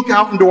we look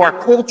out into our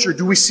culture,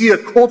 do we see a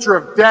culture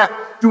of death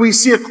do we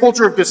see a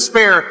culture of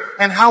despair?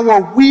 And how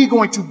are we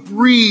going to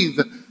breathe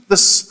the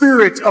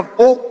spirit of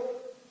hope,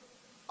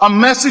 a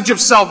message of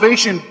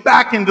salvation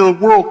back into the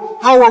world?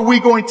 How are we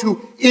going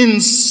to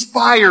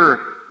inspire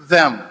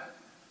them?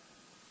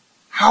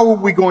 How are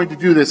we going to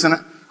do this? And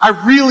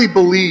I really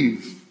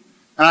believe,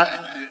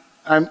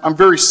 and I'm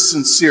very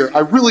sincere, I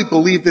really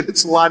believe that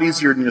it's a lot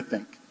easier than you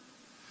think.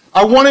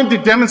 I wanted to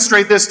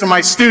demonstrate this to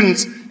my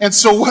students, and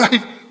so what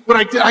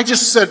I did, I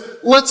just said,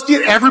 let's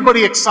get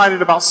everybody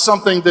excited about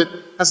something that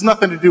has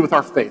nothing to do with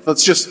our faith.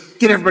 Let's just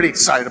get everybody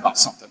excited about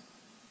something.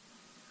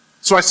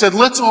 So I said,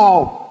 let's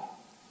all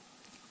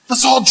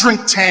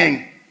drink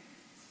Tang.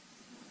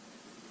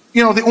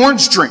 You know, the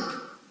orange drink.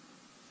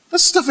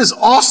 This stuff is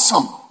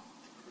awesome.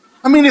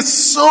 I mean, it's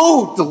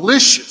so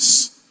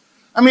delicious.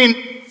 I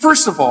mean,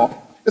 first of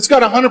all, it's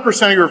got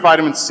 100% of your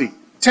vitamin C,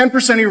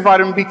 10% of your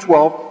vitamin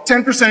B12,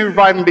 10% of your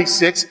vitamin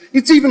B6.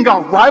 It's even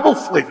got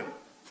riboflavin,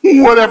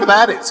 whatever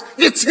that is.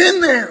 It's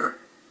in there.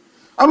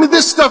 I mean,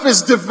 this stuff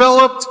is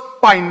developed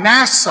by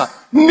NASA.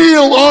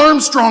 Neil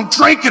Armstrong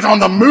drank it on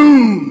the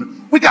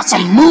moon. We got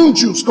some moon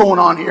juice going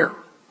on here.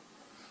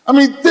 I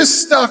mean,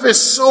 this stuff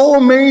is so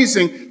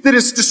amazing that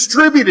it's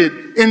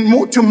distributed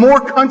to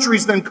more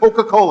countries than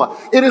Coca-Cola.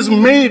 It is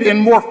made in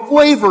more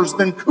flavors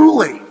than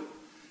Kool-Aid.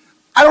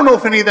 I don't know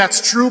if any of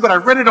that's true, but I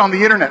read it on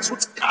the internet, so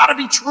it's got to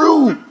be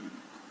true.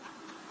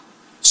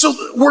 So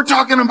we're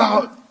talking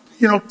about,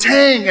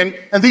 Tang,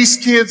 and these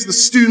kids, the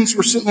students,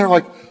 were sitting there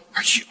like,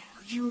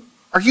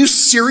 are you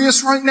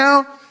serious right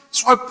now?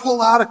 So I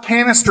pull out a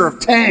canister of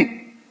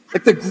Tang,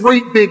 like the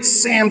great big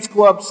Sam's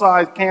Club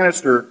sized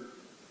canister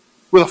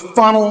with a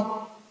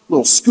funnel,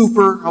 little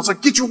scooper. I was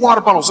like, get your water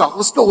bottles out.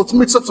 Let's go. Let's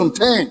mix up some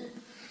Tang.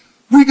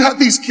 We got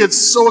these kids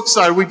so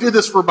excited. We did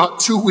this for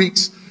about 2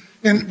 weeks.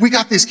 And we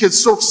got these kids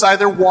so excited.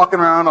 They're walking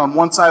around on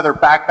one side of their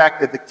backpack,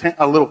 they had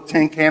a little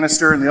Tang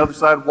canister, and the other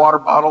side, water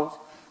bottles.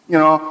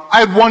 I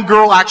had one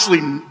girl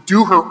actually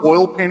do her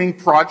oil painting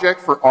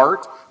project for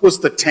art, was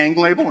the Tang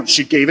label, and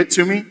she gave it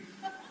to me.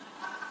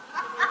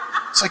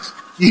 It's like,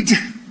 you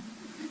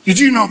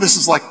do know this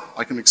is like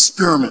an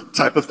experiment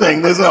type of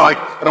thing. This is like,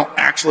 I don't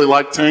actually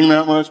like Tang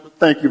that much, but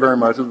thank you very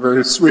much. It was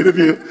very sweet of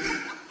you.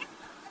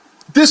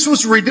 This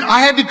was I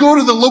had to go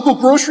to the local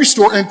grocery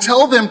store and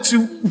tell them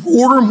to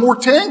order more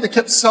Tang. They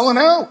kept selling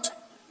out.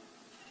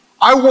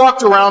 I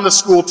walked around the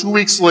school 2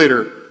 weeks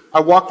later.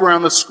 I walked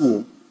around the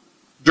school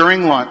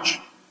during lunch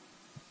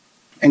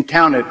and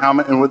counted how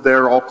many, and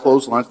they're all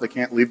closed lunch, they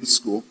can't leave the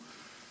school,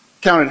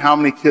 counted how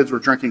many kids were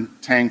drinking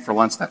Tang for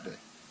lunch that day.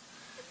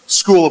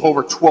 School of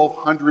over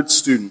 1,200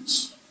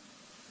 students.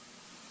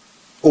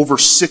 Over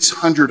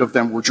 600 of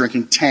them were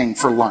drinking Tang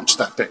for lunch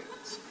that day.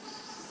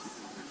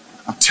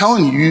 I'm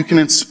telling you, you can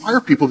inspire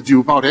people to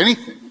do about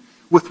anything.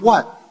 With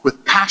what?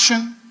 With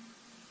passion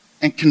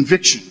and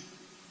conviction.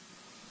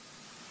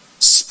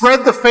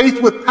 Spread the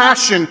faith with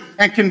passion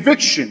and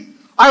conviction.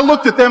 I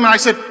looked at them and I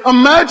said,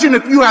 imagine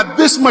if you had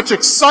this much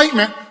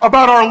excitement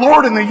about our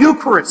Lord in the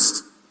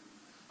Eucharist.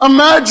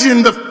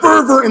 Imagine the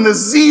fervor and the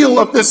zeal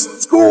of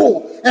this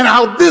school and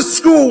how this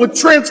school would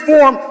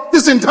transform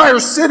this entire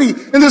city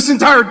and this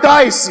entire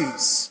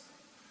diocese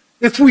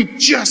if we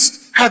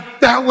just had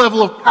that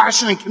level of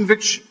passion and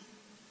conviction.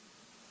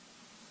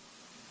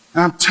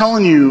 And I'm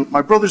telling you,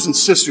 my brothers and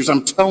sisters,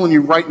 I'm telling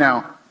you right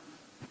now,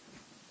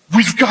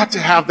 we've got to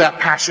have that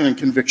passion and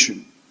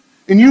conviction.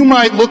 And you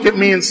might look at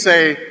me and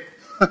say,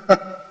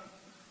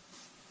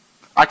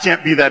 I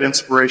can't be that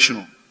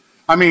inspirational.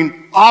 I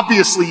mean,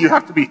 obviously you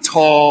have to be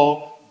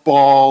tall,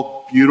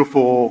 bald,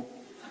 beautiful,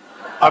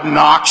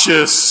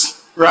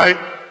 obnoxious, right?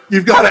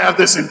 You've got to have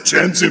this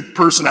intensive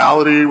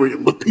personality where you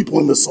look people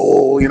in the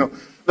soul,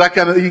 that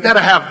kind of, you got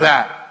to have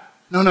that.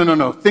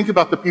 No. Think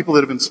about the people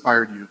that have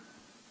inspired you.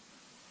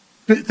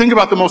 Think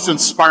about the most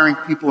inspiring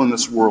people in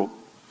this world,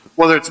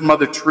 whether it's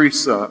Mother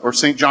Teresa or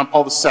St. John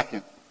Paul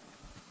II.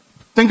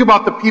 Think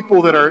about the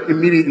people that are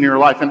immediate in your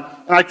life. And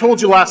I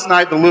told you last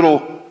night the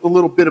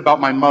little bit about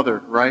my mother,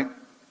 right?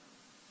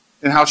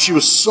 And how she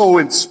was so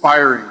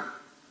inspiring.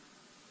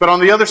 But on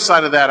the other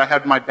side of that, I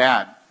had my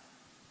dad.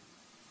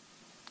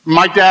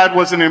 My dad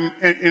was an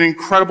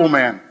incredible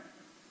man.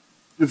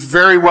 He was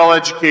very well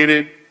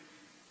educated.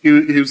 He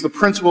was the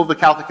principal of the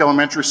Catholic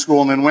elementary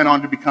school and then went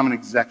on to become an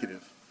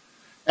executive.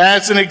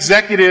 As an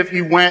executive,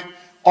 he went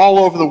all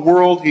over the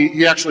world.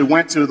 He actually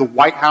went to the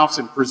White House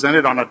and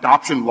presented on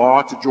adoption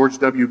law to George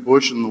W.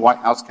 Bush and the White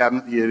House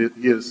cabinet he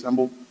had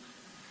assembled.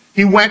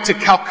 He went to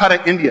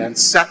Calcutta, India, and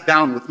sat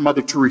down with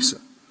Mother Teresa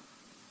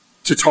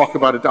to talk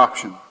about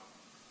adoption.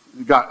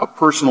 He got a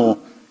personal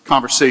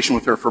conversation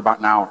with her for about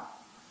an hour.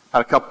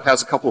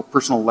 Has a couple of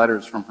personal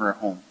letters from her at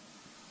home.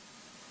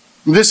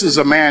 This is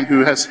a man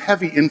who has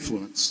heavy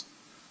influence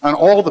on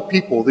all the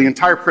people, the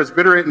entire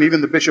presbyterate, and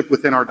even the bishop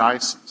within our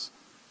diocese.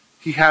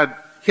 He had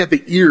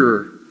the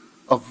ear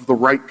of the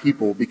right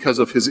people because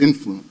of his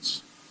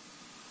influence.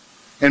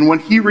 And when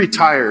he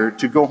retired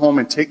to go home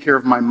and take care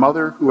of my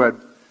mother, who had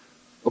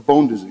a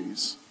bone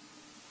disease,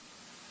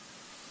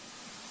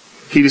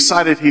 he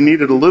decided he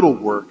needed a little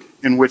work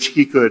in which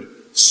he could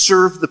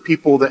serve the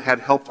people that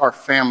had helped our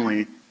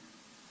family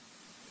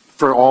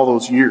for all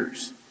those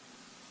years.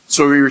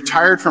 So he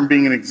retired from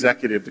being an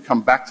executive to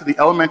come back to the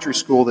elementary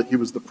school that he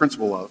was the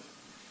principal of,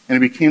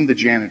 and he became the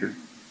janitor.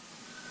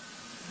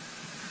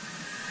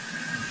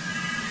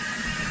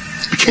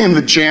 Became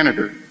the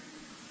janitor.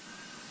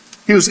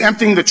 He was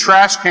emptying the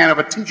trash can of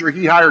a teacher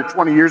he hired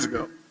 20 years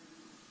ago.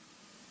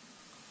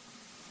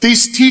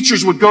 These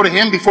teachers would go to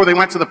him before they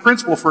went to the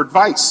principal for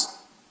advice.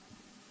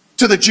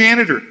 To the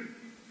janitor.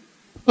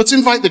 Let's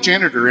invite the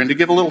janitor in to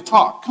give a little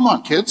talk. Come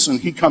on, kids. And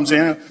he comes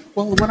in.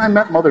 Well, when I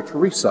met Mother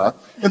Teresa,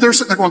 and they're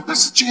sitting there going,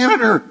 that's the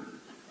janitor.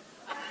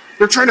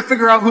 They're trying to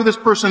figure out who this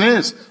person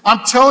is.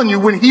 I'm telling you,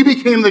 when he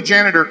became the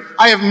janitor,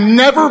 I have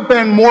never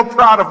been more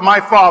proud of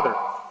my father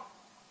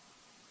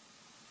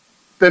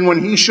than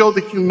when he showed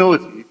the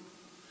humility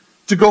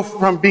to go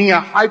from being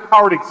a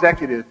high-powered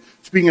executive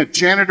to being a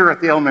janitor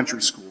at the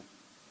elementary school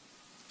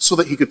so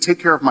that he could take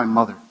care of my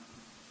mother.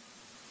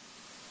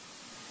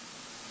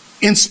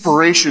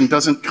 Inspiration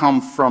doesn't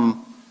come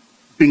from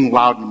being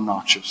loud and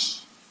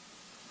obnoxious.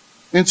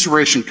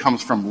 Inspiration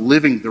comes from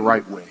living the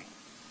right way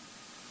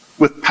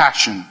with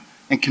passion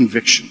and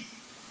conviction.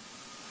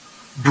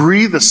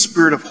 Breathe a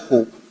spirit of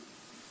hope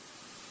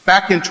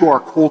back into our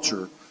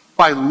culture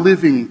by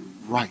living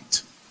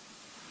right,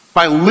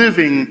 by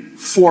living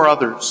for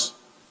others.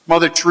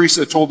 Mother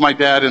Teresa told my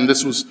dad, and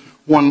this was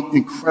one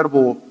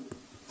incredible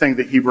thing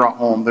that he brought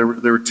home. There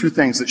were two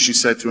things that she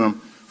said to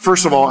him.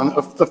 First of all, and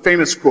the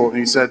famous quote, and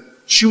he said,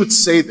 she would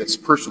say this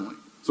personally,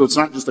 so it's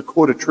not just a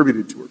quote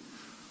attributed to her.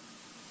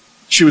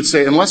 She would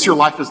say, unless your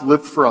life is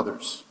lived for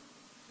others,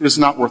 it is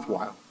not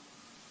worthwhile.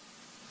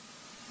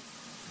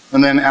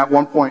 And then at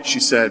one point she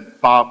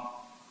said, Bob,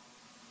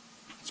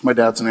 it's my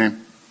dad's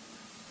name.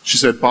 She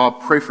said,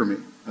 Bob, pray for me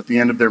at the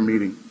end of their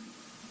meeting.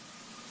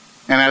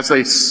 And as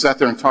they sat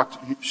there and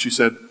talked, she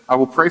said, I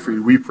will pray for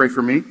you. Will you pray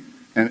for me?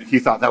 And he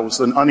thought that was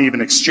an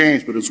uneven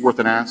exchange, but it was worth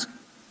an ask.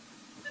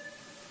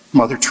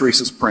 Mother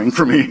Teresa's praying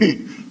for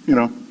me, you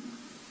know.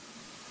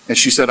 And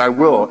she said, I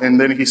will.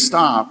 And then he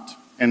stopped,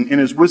 and in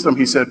his wisdom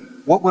he said,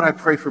 what would I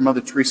pray for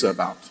Mother Teresa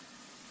about?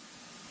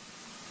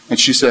 And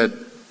she said,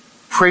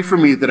 pray for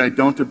me that I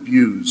don't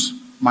abuse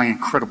my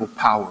incredible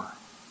power.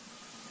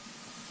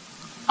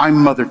 I'm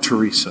Mother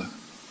Teresa.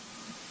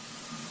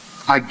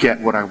 I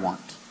get what I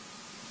want.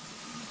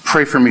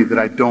 Pray for me that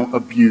I don't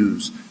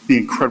abuse the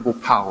incredible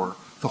power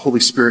the Holy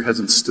Spirit has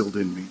instilled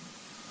in me.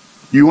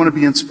 You want to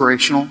be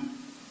inspirational?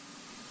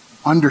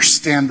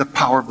 Understand the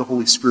power of the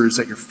Holy Spirit is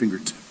at your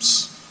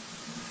fingertips.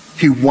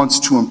 He wants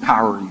to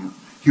empower you.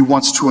 He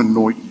wants to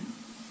anoint you.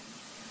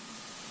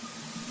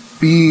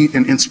 Be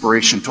an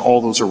inspiration to all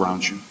those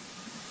around you.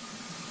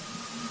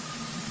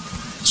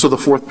 So the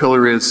fourth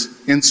pillar is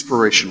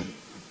inspirational.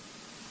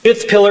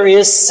 Fifth pillar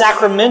is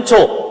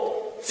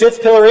sacramental.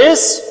 Fifth pillar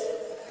is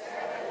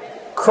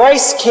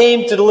Christ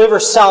came to deliver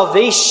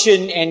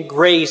salvation and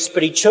grace,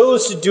 but he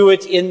chose to do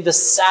it in the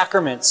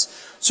sacraments.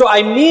 So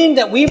I mean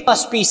that we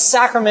must be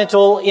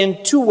sacramental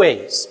in two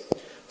ways.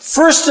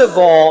 First of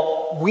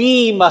all,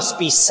 we must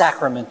be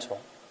sacramental.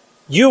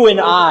 You and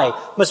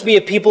I must be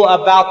a people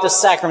about the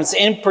sacraments,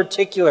 in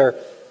particular,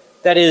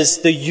 that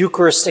is the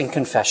Eucharist and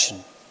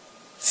confession.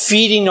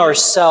 Feeding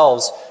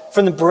ourselves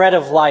from the bread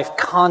of life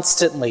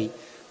constantly.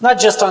 Not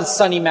just on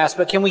Sunday Mass,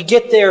 but can we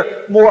get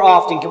there more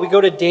often? Can we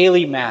go to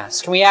daily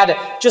Mass? Can we add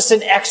just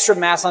an extra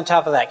Mass on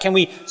top of that? Can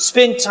we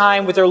spend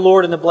time with our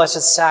Lord in the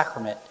Blessed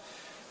Sacrament?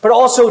 But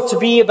also to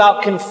be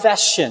about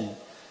confession,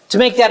 to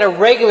make that a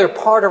regular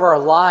part of our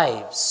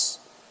lives.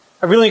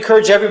 I really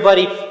encourage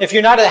everybody, if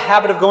you're not in the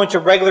habit of going to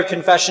regular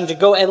confession, to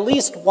go at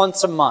least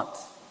once a month.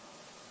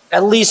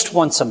 At least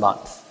once a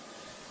month.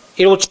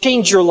 It will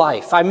change your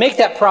life. I make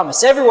that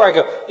promise everywhere I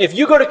go. If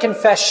you go to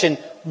confession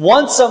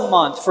once a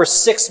month for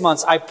 6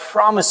 months, I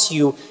promise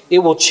you it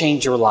will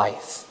change your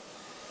life.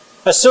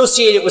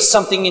 Associate it with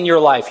something in your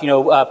life,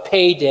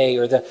 payday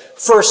or the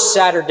first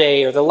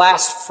Saturday or the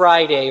last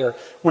Friday or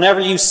whenever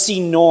you see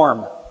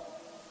Norm.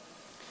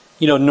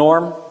 You know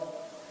Norm?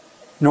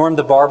 Norm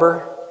the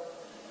barber?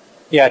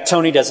 Yeah,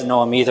 Tony doesn't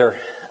know him either.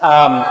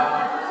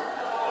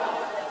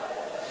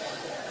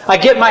 I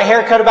get my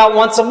hair cut about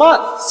once a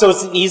month, so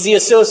it's an easy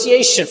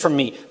association for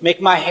me. Make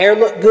my hair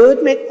look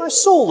good, make my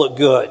soul look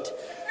good.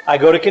 I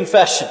go to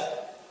confession.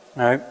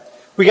 All right?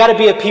 We got to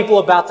be a people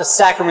about the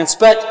sacraments,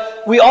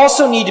 but we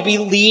also need to be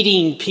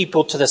leading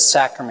people to the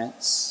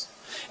sacraments.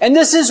 And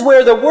this is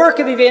where the work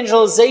of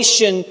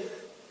evangelization,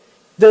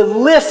 the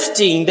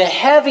lifting, the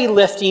heavy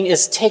lifting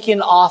is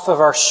taken off of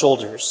our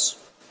shoulders.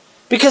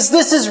 Because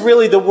this is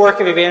really the work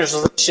of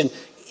evangelization,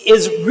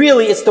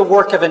 it's the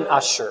work of an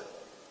usher.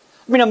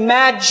 I mean,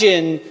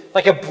 imagine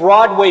like a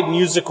Broadway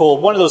musical,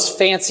 one of those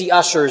fancy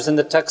ushers in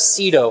the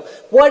tuxedo.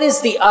 What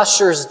is the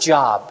usher's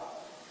job?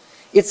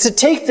 It's to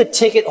take the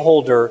ticket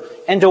holder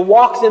and to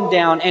walk them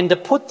down and to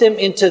put them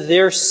into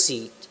their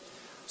seat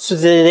so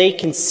that they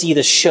can see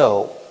the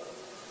show.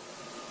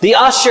 The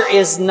usher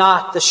is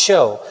not the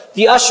show.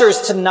 The usher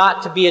is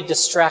not to be a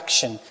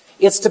distraction.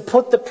 It's to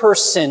put the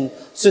person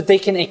so that they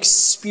can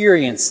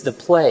experience the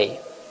play.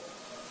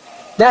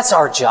 That's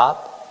our job.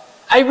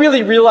 I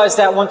really realized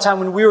that one time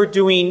when we were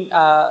doing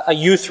a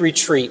youth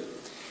retreat.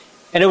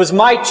 And it was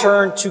my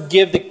turn to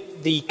give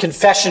the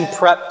confession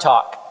prep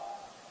talk.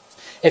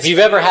 If you've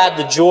ever had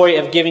the joy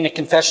of giving a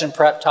confession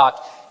prep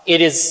talk,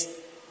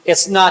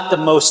 it's not the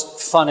most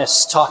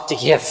funnest talk to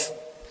give.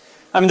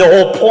 I mean, the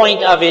whole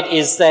point of it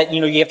is that,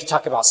 you have to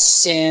talk about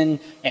sin,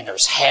 and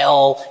there's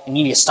hell, and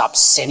you need to stop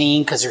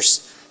sinning because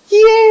there's,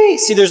 yay!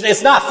 See,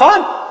 it's not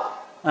fun, all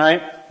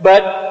right?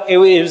 But it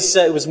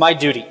was my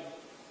duty.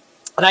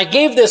 And I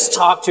gave this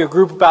talk to a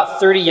group of about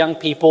 30 young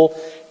people,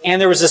 and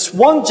there was this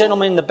one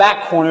gentleman in the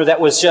back corner that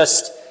was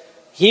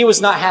he was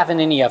not having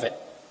any of it.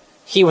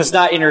 He was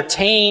not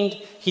entertained.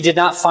 He did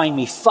not find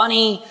me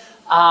funny.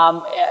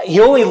 He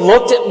only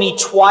looked at me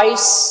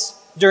twice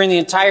during the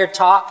entire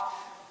talk,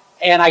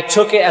 and I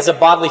took it as a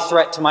bodily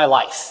threat to my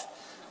life.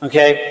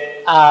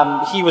 Okay?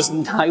 He was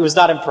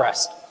not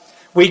impressed.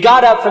 We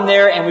got up from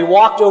there and we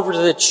walked over to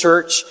the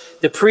church.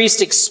 The priest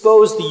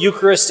exposed the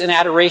Eucharist in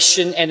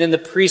adoration, and then the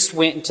priest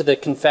went into the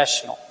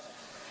confessional.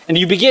 And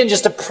you begin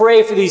just to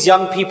pray for these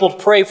young people, to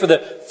pray for the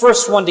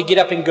first one to get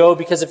up and go,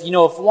 because if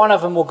one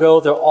of them will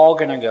go, they're all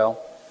going to go.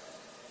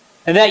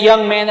 And that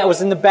young man that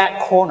was in the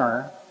back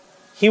corner,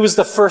 he was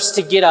the first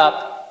to get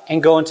up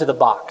and go into the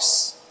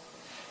box.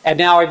 And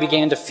now I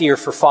began to fear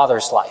for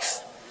Father's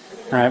life.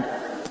 All right?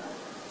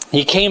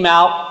 He came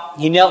out,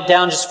 he knelt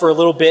down just for a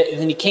little bit, and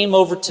then he came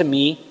over to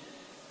me,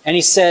 and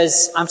he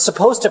says, I'm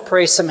supposed to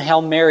pray some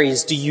Hail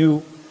Marys. Do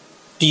you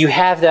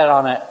have that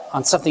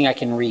on something I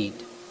can read?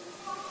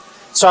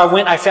 So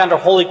I found a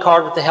holy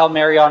card with the Hail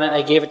Mary on it, and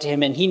I gave it to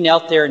him, and he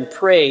knelt there and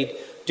prayed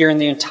during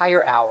the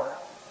entire hour.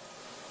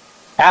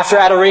 After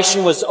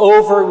adoration was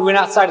over, we went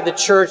outside of the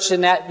church,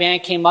 and that young man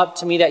came up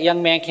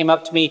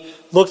to me,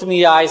 looked at me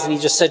in the eyes, and he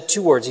just said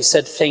 2 words. He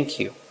said, thank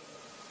you.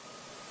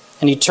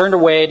 And he turned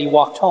away and he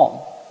walked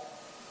home.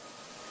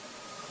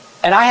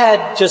 And I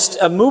had just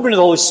a movement of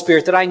the Holy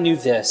Spirit that I knew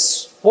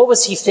this. What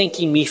was he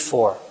thanking me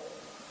for?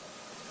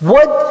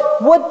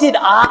 What did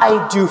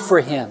I do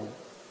for him?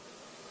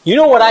 You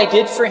know what I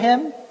did for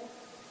him?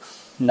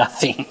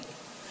 Nothing.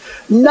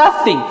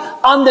 Nothing.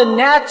 On the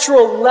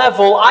natural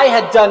level, I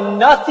had done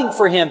nothing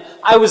for him.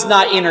 I was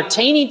not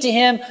entertaining to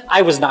him.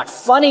 I was not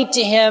funny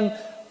to him.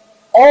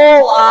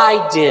 All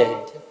I did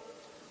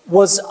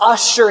was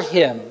usher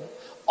him.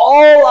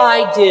 All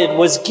I did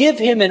was give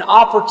him an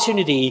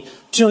opportunity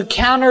to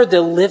encounter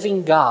the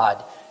living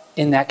God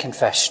in that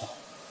confessional.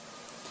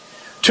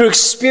 To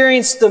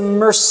experience the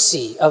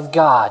mercy of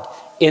God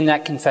in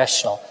that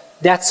confessional.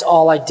 That's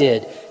all I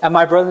did. And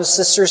my brothers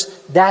and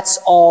sisters, that's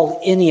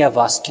all any of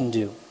us can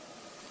do.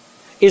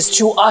 Is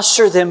to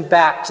usher them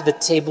back to the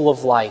table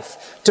of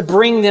life. To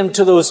bring them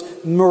to those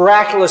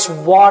miraculous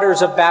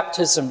waters of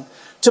baptism.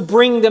 To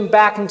bring them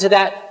back into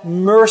that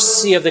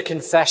mercy of the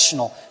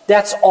confessional.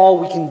 That's all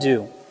we can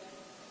do.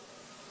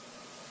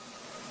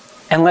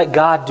 And let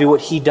God do what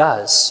He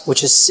does,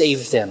 which is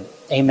save them.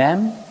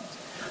 Amen?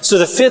 So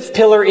the fifth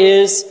pillar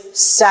is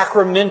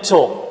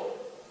sacramental.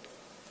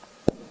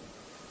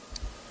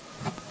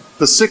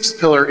 The sixth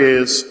pillar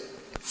is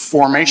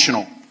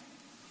formational.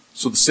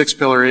 So the sixth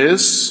pillar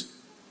is,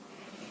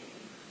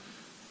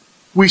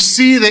 we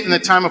see that in the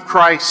time of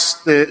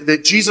Christ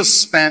that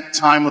Jesus spent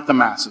time with the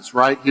masses,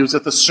 right? He was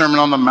at the Sermon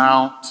on the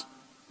Mount,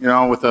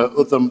 with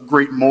a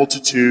great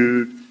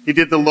multitude. He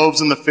did the loaves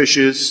and the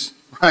fishes,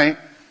 right?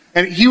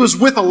 And he was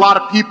with a lot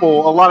of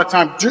people a lot of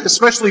time,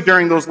 especially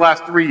during those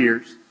last 3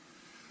 years.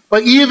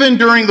 But even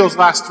during those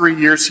last 3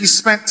 years, he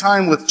spent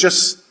time with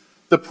just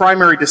the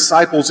primary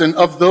disciples, and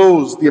of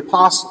those, the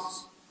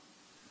apostles.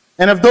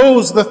 And of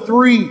those, the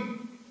 3.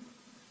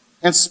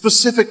 And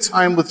specific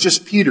time with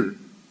just Peter.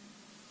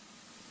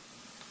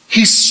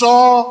 He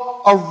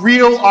saw a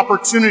real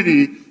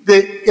opportunity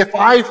that if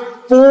I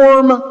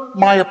form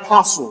my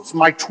apostles,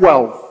 my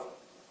 12,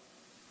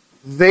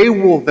 they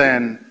will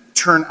then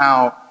turn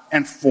out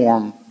and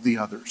form the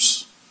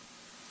others.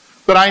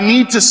 But I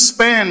need to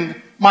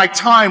spend my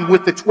time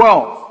with the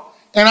 12.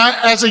 And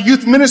as a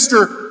youth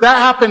minister, that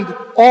happened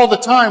all the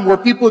time, where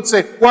people would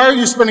say, why are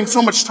you spending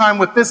so much time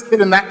with this kid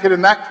and that kid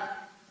and that kid?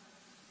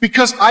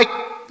 Because I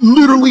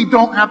literally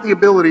don't have the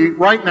ability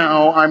right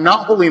now, I'm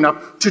not holy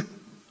enough to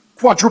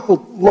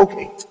quadruple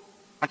locate.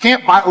 I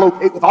can't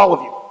locate with all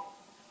of you.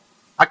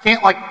 I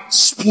can't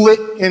split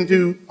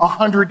into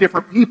 100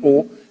 different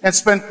people and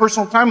spend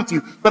personal time with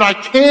you. But I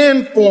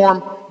can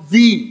form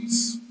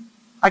these.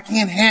 I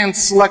can hand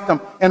select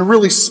them and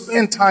really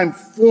spend time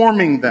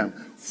forming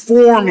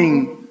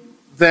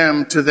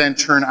them to then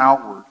turn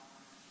outward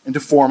and to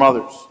form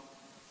others.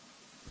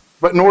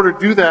 But in order to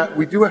do that,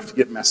 we do have to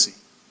get messy.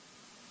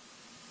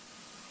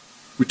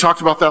 We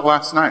talked about that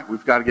last night.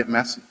 We've got to get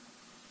messy.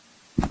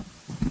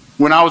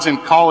 When I was in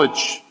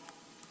college,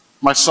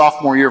 my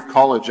sophomore year of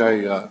college,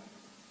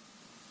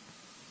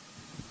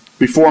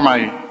 before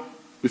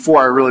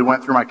I really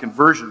went through my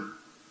conversion,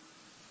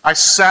 I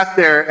sat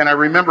there, and I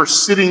remember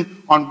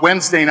sitting on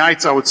Wednesday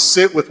nights. I would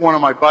sit with one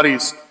of my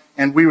buddies,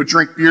 and we would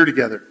drink beer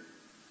together.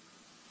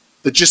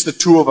 Just the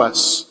two of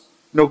us,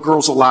 no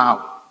girls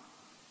allowed.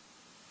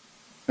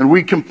 And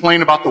we'd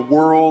complain about the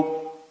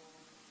world,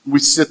 We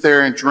sit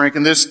there and drink,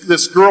 and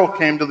this girl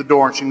came to the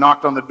door, and she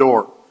knocked on the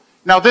door.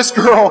 Now, this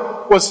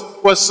girl was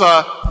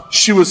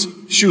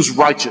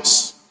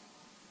righteous.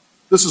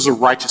 This is a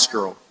righteous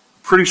girl.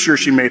 Pretty sure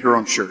she made her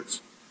own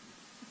shirts.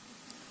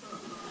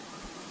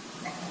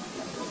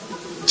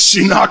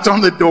 She knocked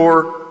on the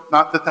door.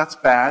 Not that that's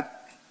bad,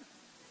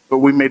 but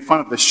we made fun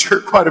of this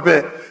shirt quite a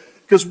bit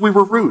because we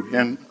were rude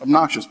and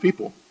obnoxious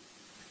people.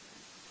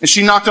 And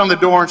she knocked on the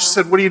door and she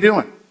said, "What are you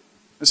doing?"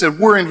 I said,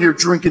 "We're in here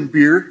drinking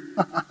beer,"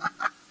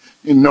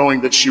 and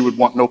knowing that she would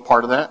want no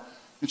part of that.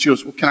 And she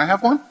goes, "Well, can I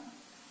have one?"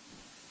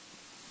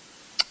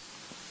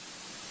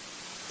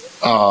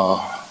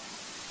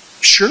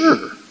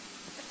 Sure.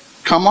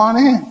 Come on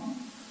in.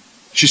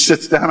 She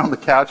sits down on the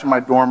couch in my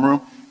dorm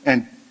room,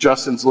 and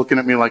Justin's looking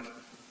at me like,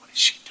 "What is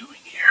she doing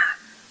here?"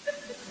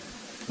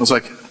 I was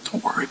like,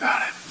 "Don't worry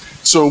about it."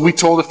 So we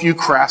told a few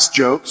crass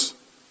jokes.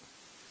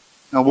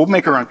 Now, we'll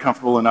make her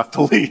uncomfortable enough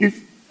to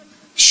leave.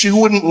 She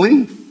wouldn't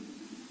leave.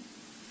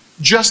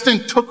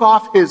 Justin took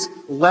off his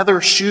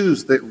leather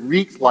shoes that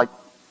reeked like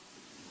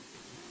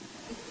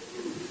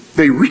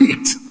they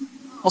reeked.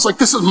 I was like,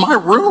 "This is my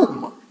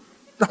room.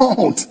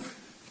 Don't."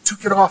 He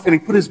took it off and he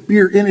put his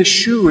beer in his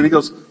shoe and he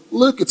goes,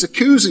 "Look, it's a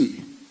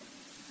koozie."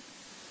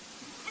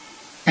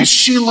 And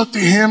she looked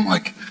at him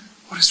like,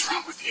 "What is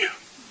wrong with you?"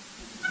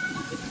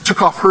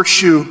 Took off her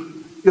shoe.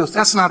 He goes,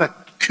 "That's not a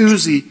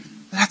koozie,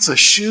 that's a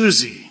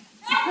shoozie."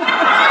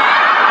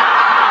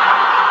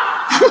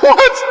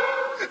 What?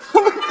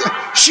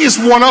 She's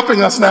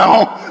one-upping us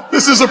now.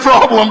 This is a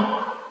problem.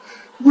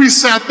 We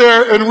sat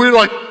there and we were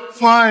like,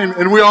 "Fine."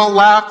 And we all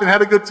laughed and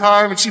had a good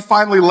time. And she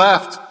finally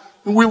left.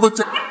 And we looked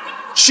at her.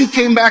 She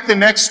came back the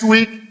next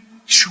week.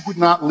 She would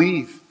not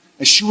leave.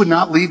 And she would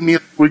not leave me.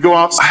 We go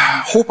out.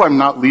 "I hope I'm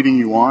not leading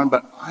you on,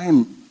 but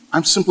I'm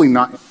simply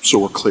not." So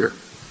we're clear.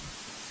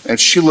 And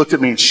she looked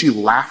at me and she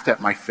laughed at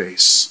my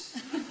face.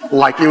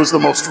 Like it was the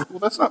most,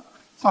 "Well, it's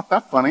not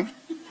that funny."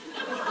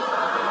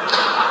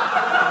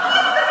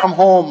 I'm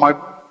home. My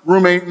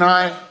roommate and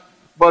I,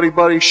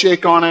 buddy,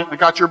 shake on it. "I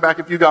got your back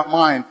if you got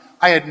mine."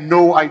 I had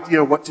no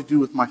idea what to do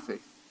with my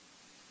faith.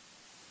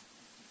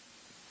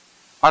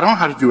 I don't know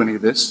how to do any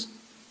of this.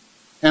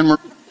 And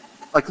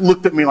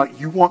looked at me like,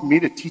 "You want me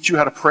to teach you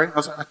how to pray?" I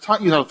was like, "I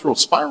taught you how to throw a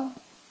spiral.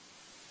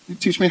 You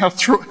teach me how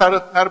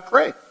to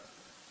pray."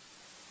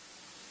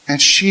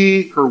 And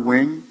her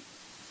wing,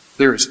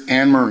 there is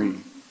Anne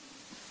Marie,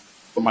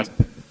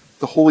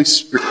 the Holy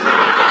Spirit.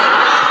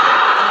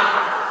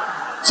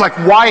 It's like,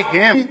 why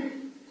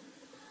him?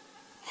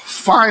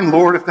 Fine,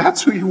 Lord, if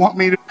that's who you want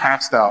me to.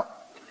 Passed out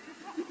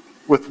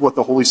with what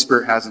the Holy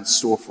Spirit has in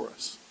store for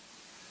us.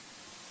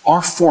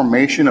 Our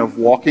formation of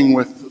walking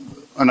with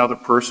another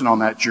person on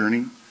that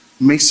journey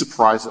may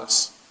surprise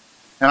us.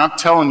 And I'm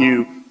telling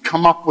you,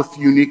 come up with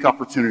unique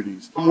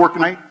opportunities. I'm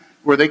working night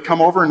where they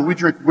come over and we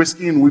drink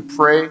whiskey and we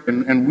pray,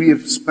 and we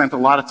have spent a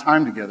lot of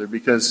time together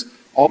because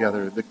all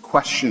together, the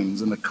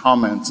questions and the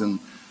comments and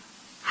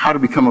how to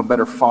become a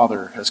better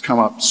father has come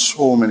up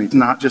so many,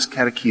 not just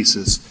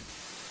catechesis,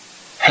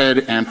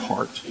 head and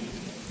heart.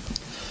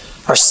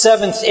 Our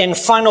seventh and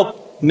final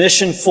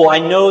mission full. I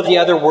know the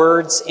other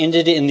words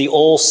ended in the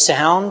ol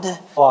sound.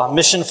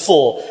 Mission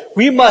full.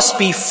 We must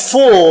be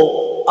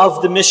full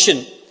of the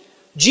mission.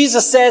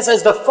 Jesus says,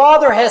 "As the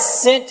Father has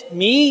sent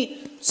me,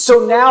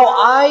 so now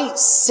I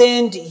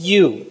send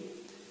you."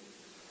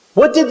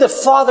 What did the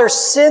Father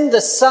send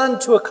the Son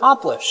to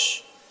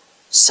accomplish?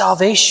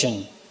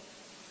 Salvation.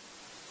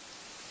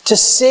 To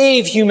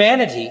save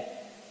humanity.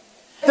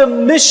 The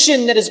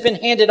mission that has been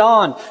handed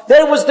on.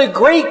 That was the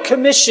Great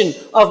Commission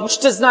of which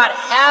does not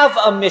have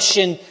a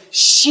mission.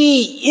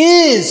 She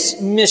is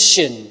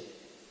mission.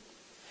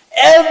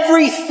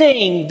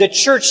 Everything the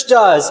church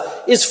does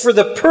is for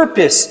the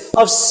purpose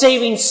of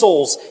saving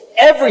souls.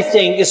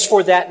 Everything is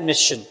for that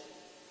mission.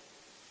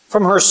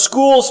 From her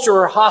schools to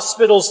her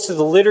hospitals to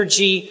the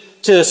liturgy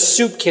to the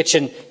soup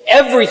kitchen,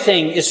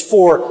 everything is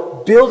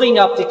for building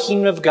up the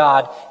kingdom of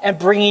God and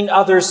bringing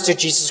others to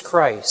Jesus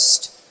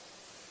Christ.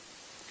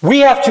 We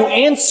have to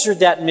answer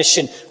that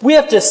mission. We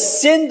have to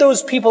send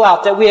those people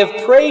out that we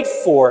have prayed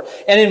for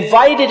and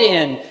invited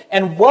in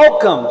and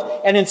welcomed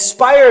and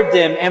inspired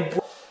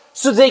them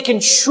so they can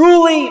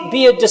truly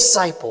be a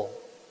disciple.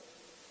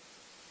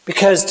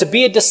 Because to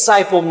be a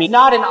disciple means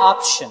not an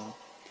option.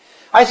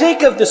 I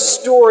think of the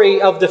story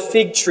of the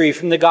fig tree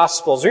from the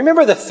Gospels.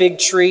 Remember the fig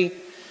tree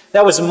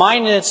that was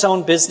minding its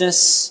own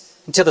business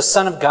until the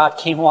Son of God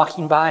came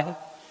walking by?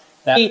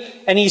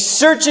 And he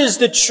searches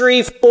the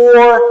tree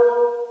for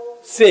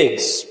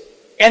figs,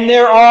 and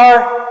there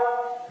are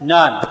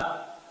none.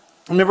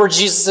 Remember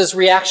Jesus'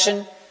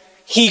 reaction?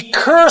 He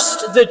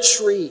cursed the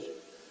tree.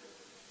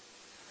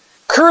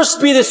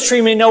 "Cursed be this tree,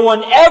 may no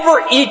one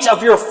ever eat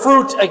of your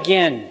fruit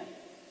again."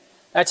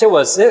 I tell you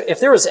what, if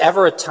there was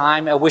ever a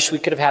time I wish we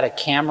could have had a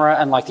camera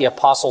on like the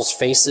apostles'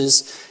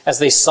 faces as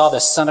they saw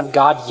the Son of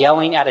God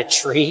yelling at a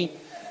tree.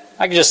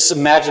 I can just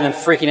imagine them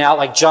freaking out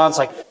like John's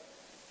like,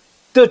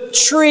 the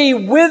tree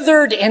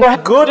withered and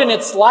had good in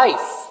its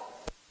life.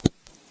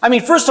 I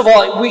mean, first of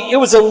all, it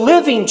was a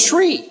living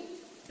tree.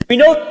 We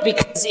know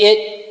because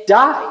it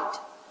died.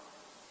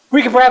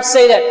 We could perhaps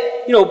say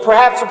that,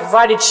 perhaps it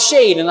provided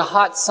shade in the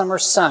hot summer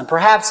sun.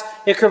 Perhaps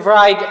it could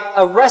provide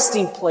a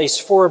resting place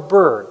for a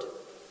bird.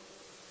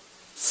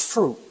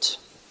 Fruit.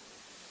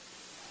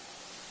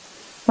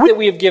 That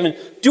we have given.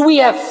 Do we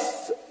have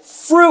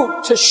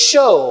fruit to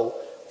show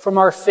from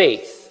our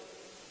faith?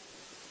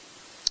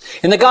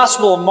 In the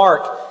Gospel of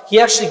Mark, he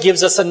actually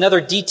gives us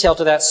another detail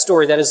to that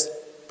story that is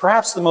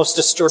perhaps the most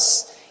disturbing.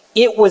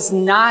 It was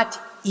not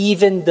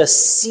even the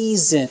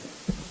season.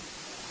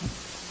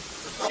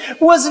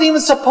 It wasn't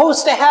even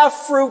supposed to have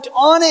fruit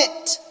on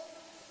it.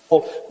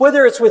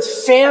 Whether it's with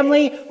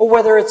family or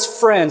whether it's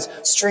friends,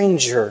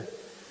 stranger,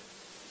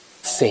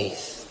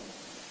 faith.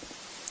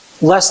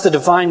 Lest the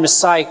divine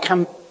Messiah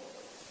come,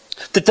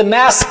 that the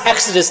mass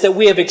exodus that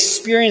we have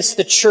experienced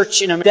the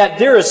church in, that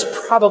there is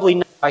probably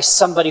not by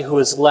somebody who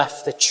has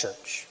left the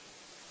church.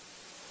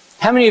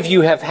 How many of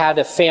you have had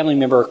a family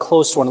member, a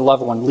close one, a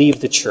loved one,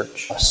 leave the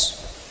church?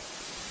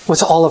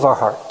 With all of our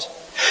heart.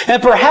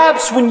 And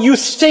perhaps when you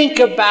think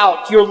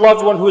about your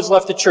loved one who has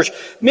left the church,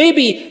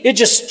 maybe it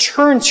just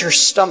turns your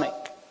stomach.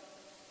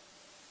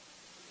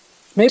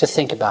 Maybe to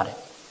think about it.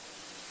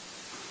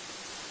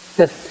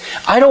 That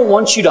I don't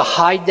want you to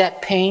hide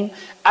that pain.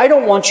 I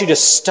don't want you to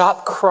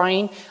stop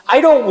crying.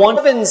 I don't want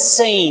seven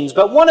sayings,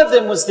 but one of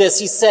them was this.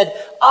 He said,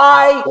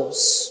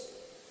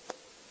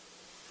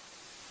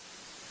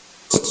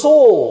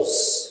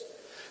 souls.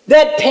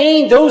 That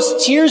pain,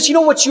 those tears, you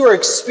know what you are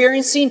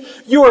experiencing?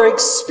 You are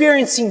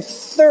experiencing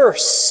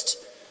thirst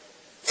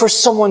for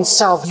someone's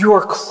salvation. You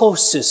are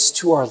closest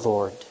to our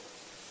Lord.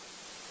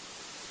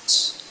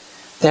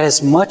 That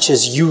as much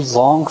as you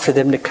long for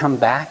them to come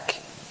back,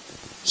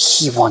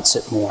 He wants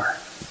it more.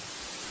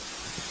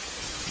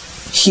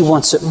 He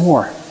wants it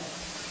more.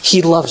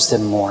 He loves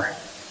them more.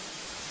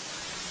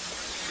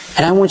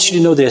 And I want you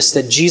to know this,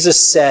 that Jesus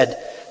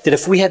said that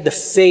if we had the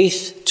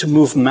faith to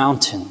move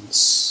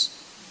mountains,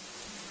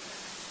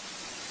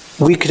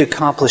 we could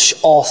accomplish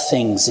all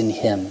things in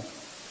Him.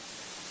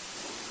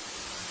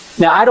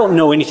 Now, I don't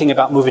know anything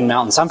about moving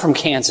mountains. I'm from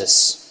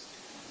Kansas.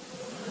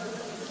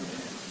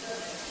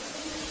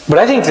 But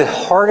I think the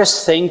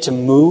hardest thing to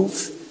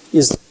move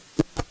is.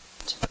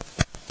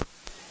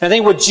 And I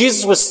think what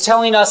Jesus was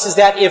telling us is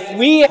that if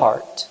we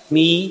heart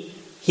me,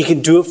 He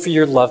can do it for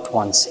your loved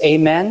ones.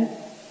 Amen?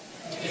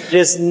 It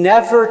is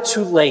never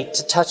too late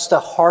to touch the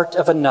heart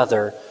of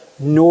another,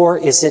 nor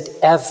is it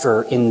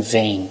ever in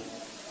vain.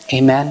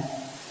 Amen?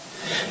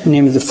 In the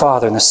name of the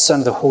Father, and the Son,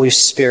 and the Holy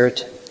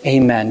Spirit.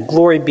 Amen.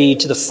 Glory be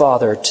to the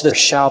Father, to the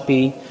shall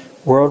be,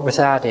 world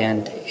without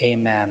end.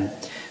 Amen.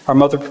 Our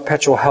Mother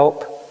Perpetual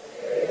Help,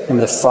 in the name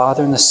of the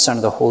Father, and the Son,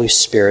 and the Holy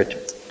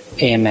Spirit.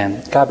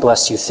 Amen. God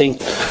bless you. Thank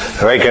you.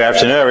 All right, good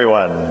afternoon,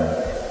 everyone.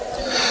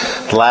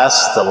 The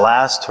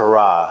last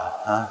hurrah,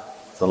 huh?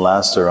 The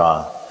last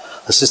hurrah.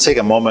 Let's just take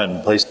a moment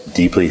and place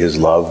deeply His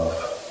love,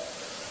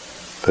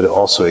 but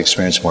also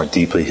experience more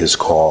deeply His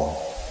call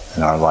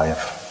in our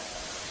life.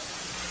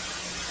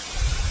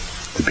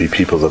 To be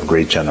people of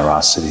great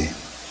generosity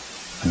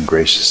and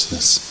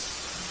graciousness.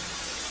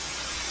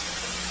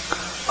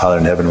 Father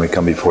in heaven, we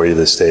come before You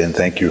this day and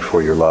thank You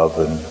for Your love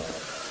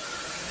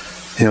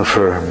and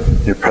for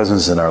Your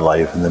presence in our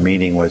life and the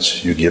meaning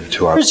which You give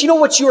to our... You know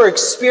what you are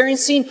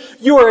experiencing?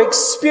 You are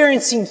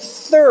experiencing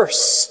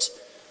thirst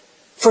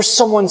for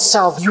someone's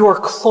salvation. You are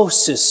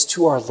closest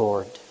to our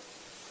Lord.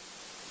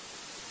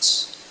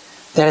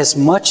 That as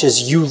much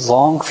as you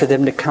long for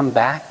them to come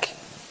back,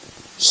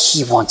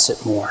 He wants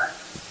it more.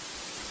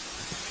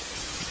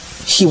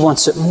 He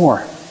wants it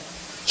more.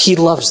 He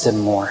loves them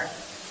more.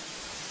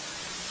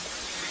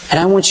 And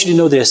I want you to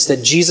know this,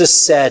 that Jesus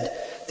said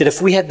that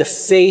if we had the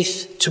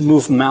faith to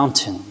move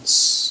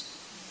mountains,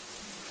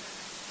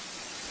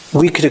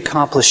 we could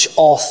accomplish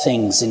all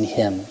things in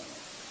Him.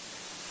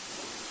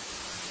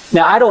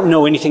 Now, I don't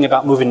know anything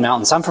about moving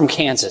mountains. I'm from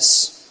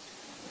Kansas.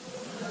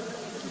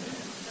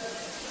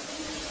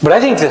 But I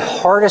think the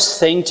hardest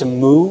thing to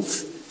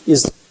move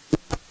is...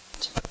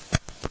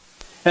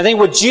 And I think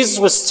what Jesus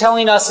was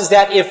telling us is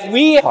that if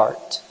we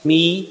heart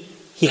me,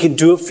 He can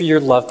do it for your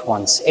loved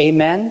ones.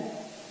 Amen?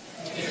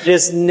 It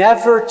is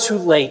never too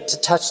late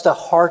to touch the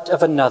heart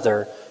of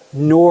another,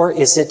 nor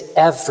is it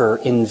ever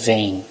in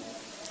vain.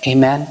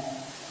 Amen?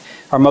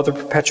 Our Mother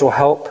Perpetual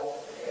Help,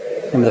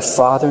 in the name of the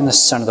Father, and the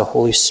Son, and the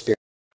Holy Spirit.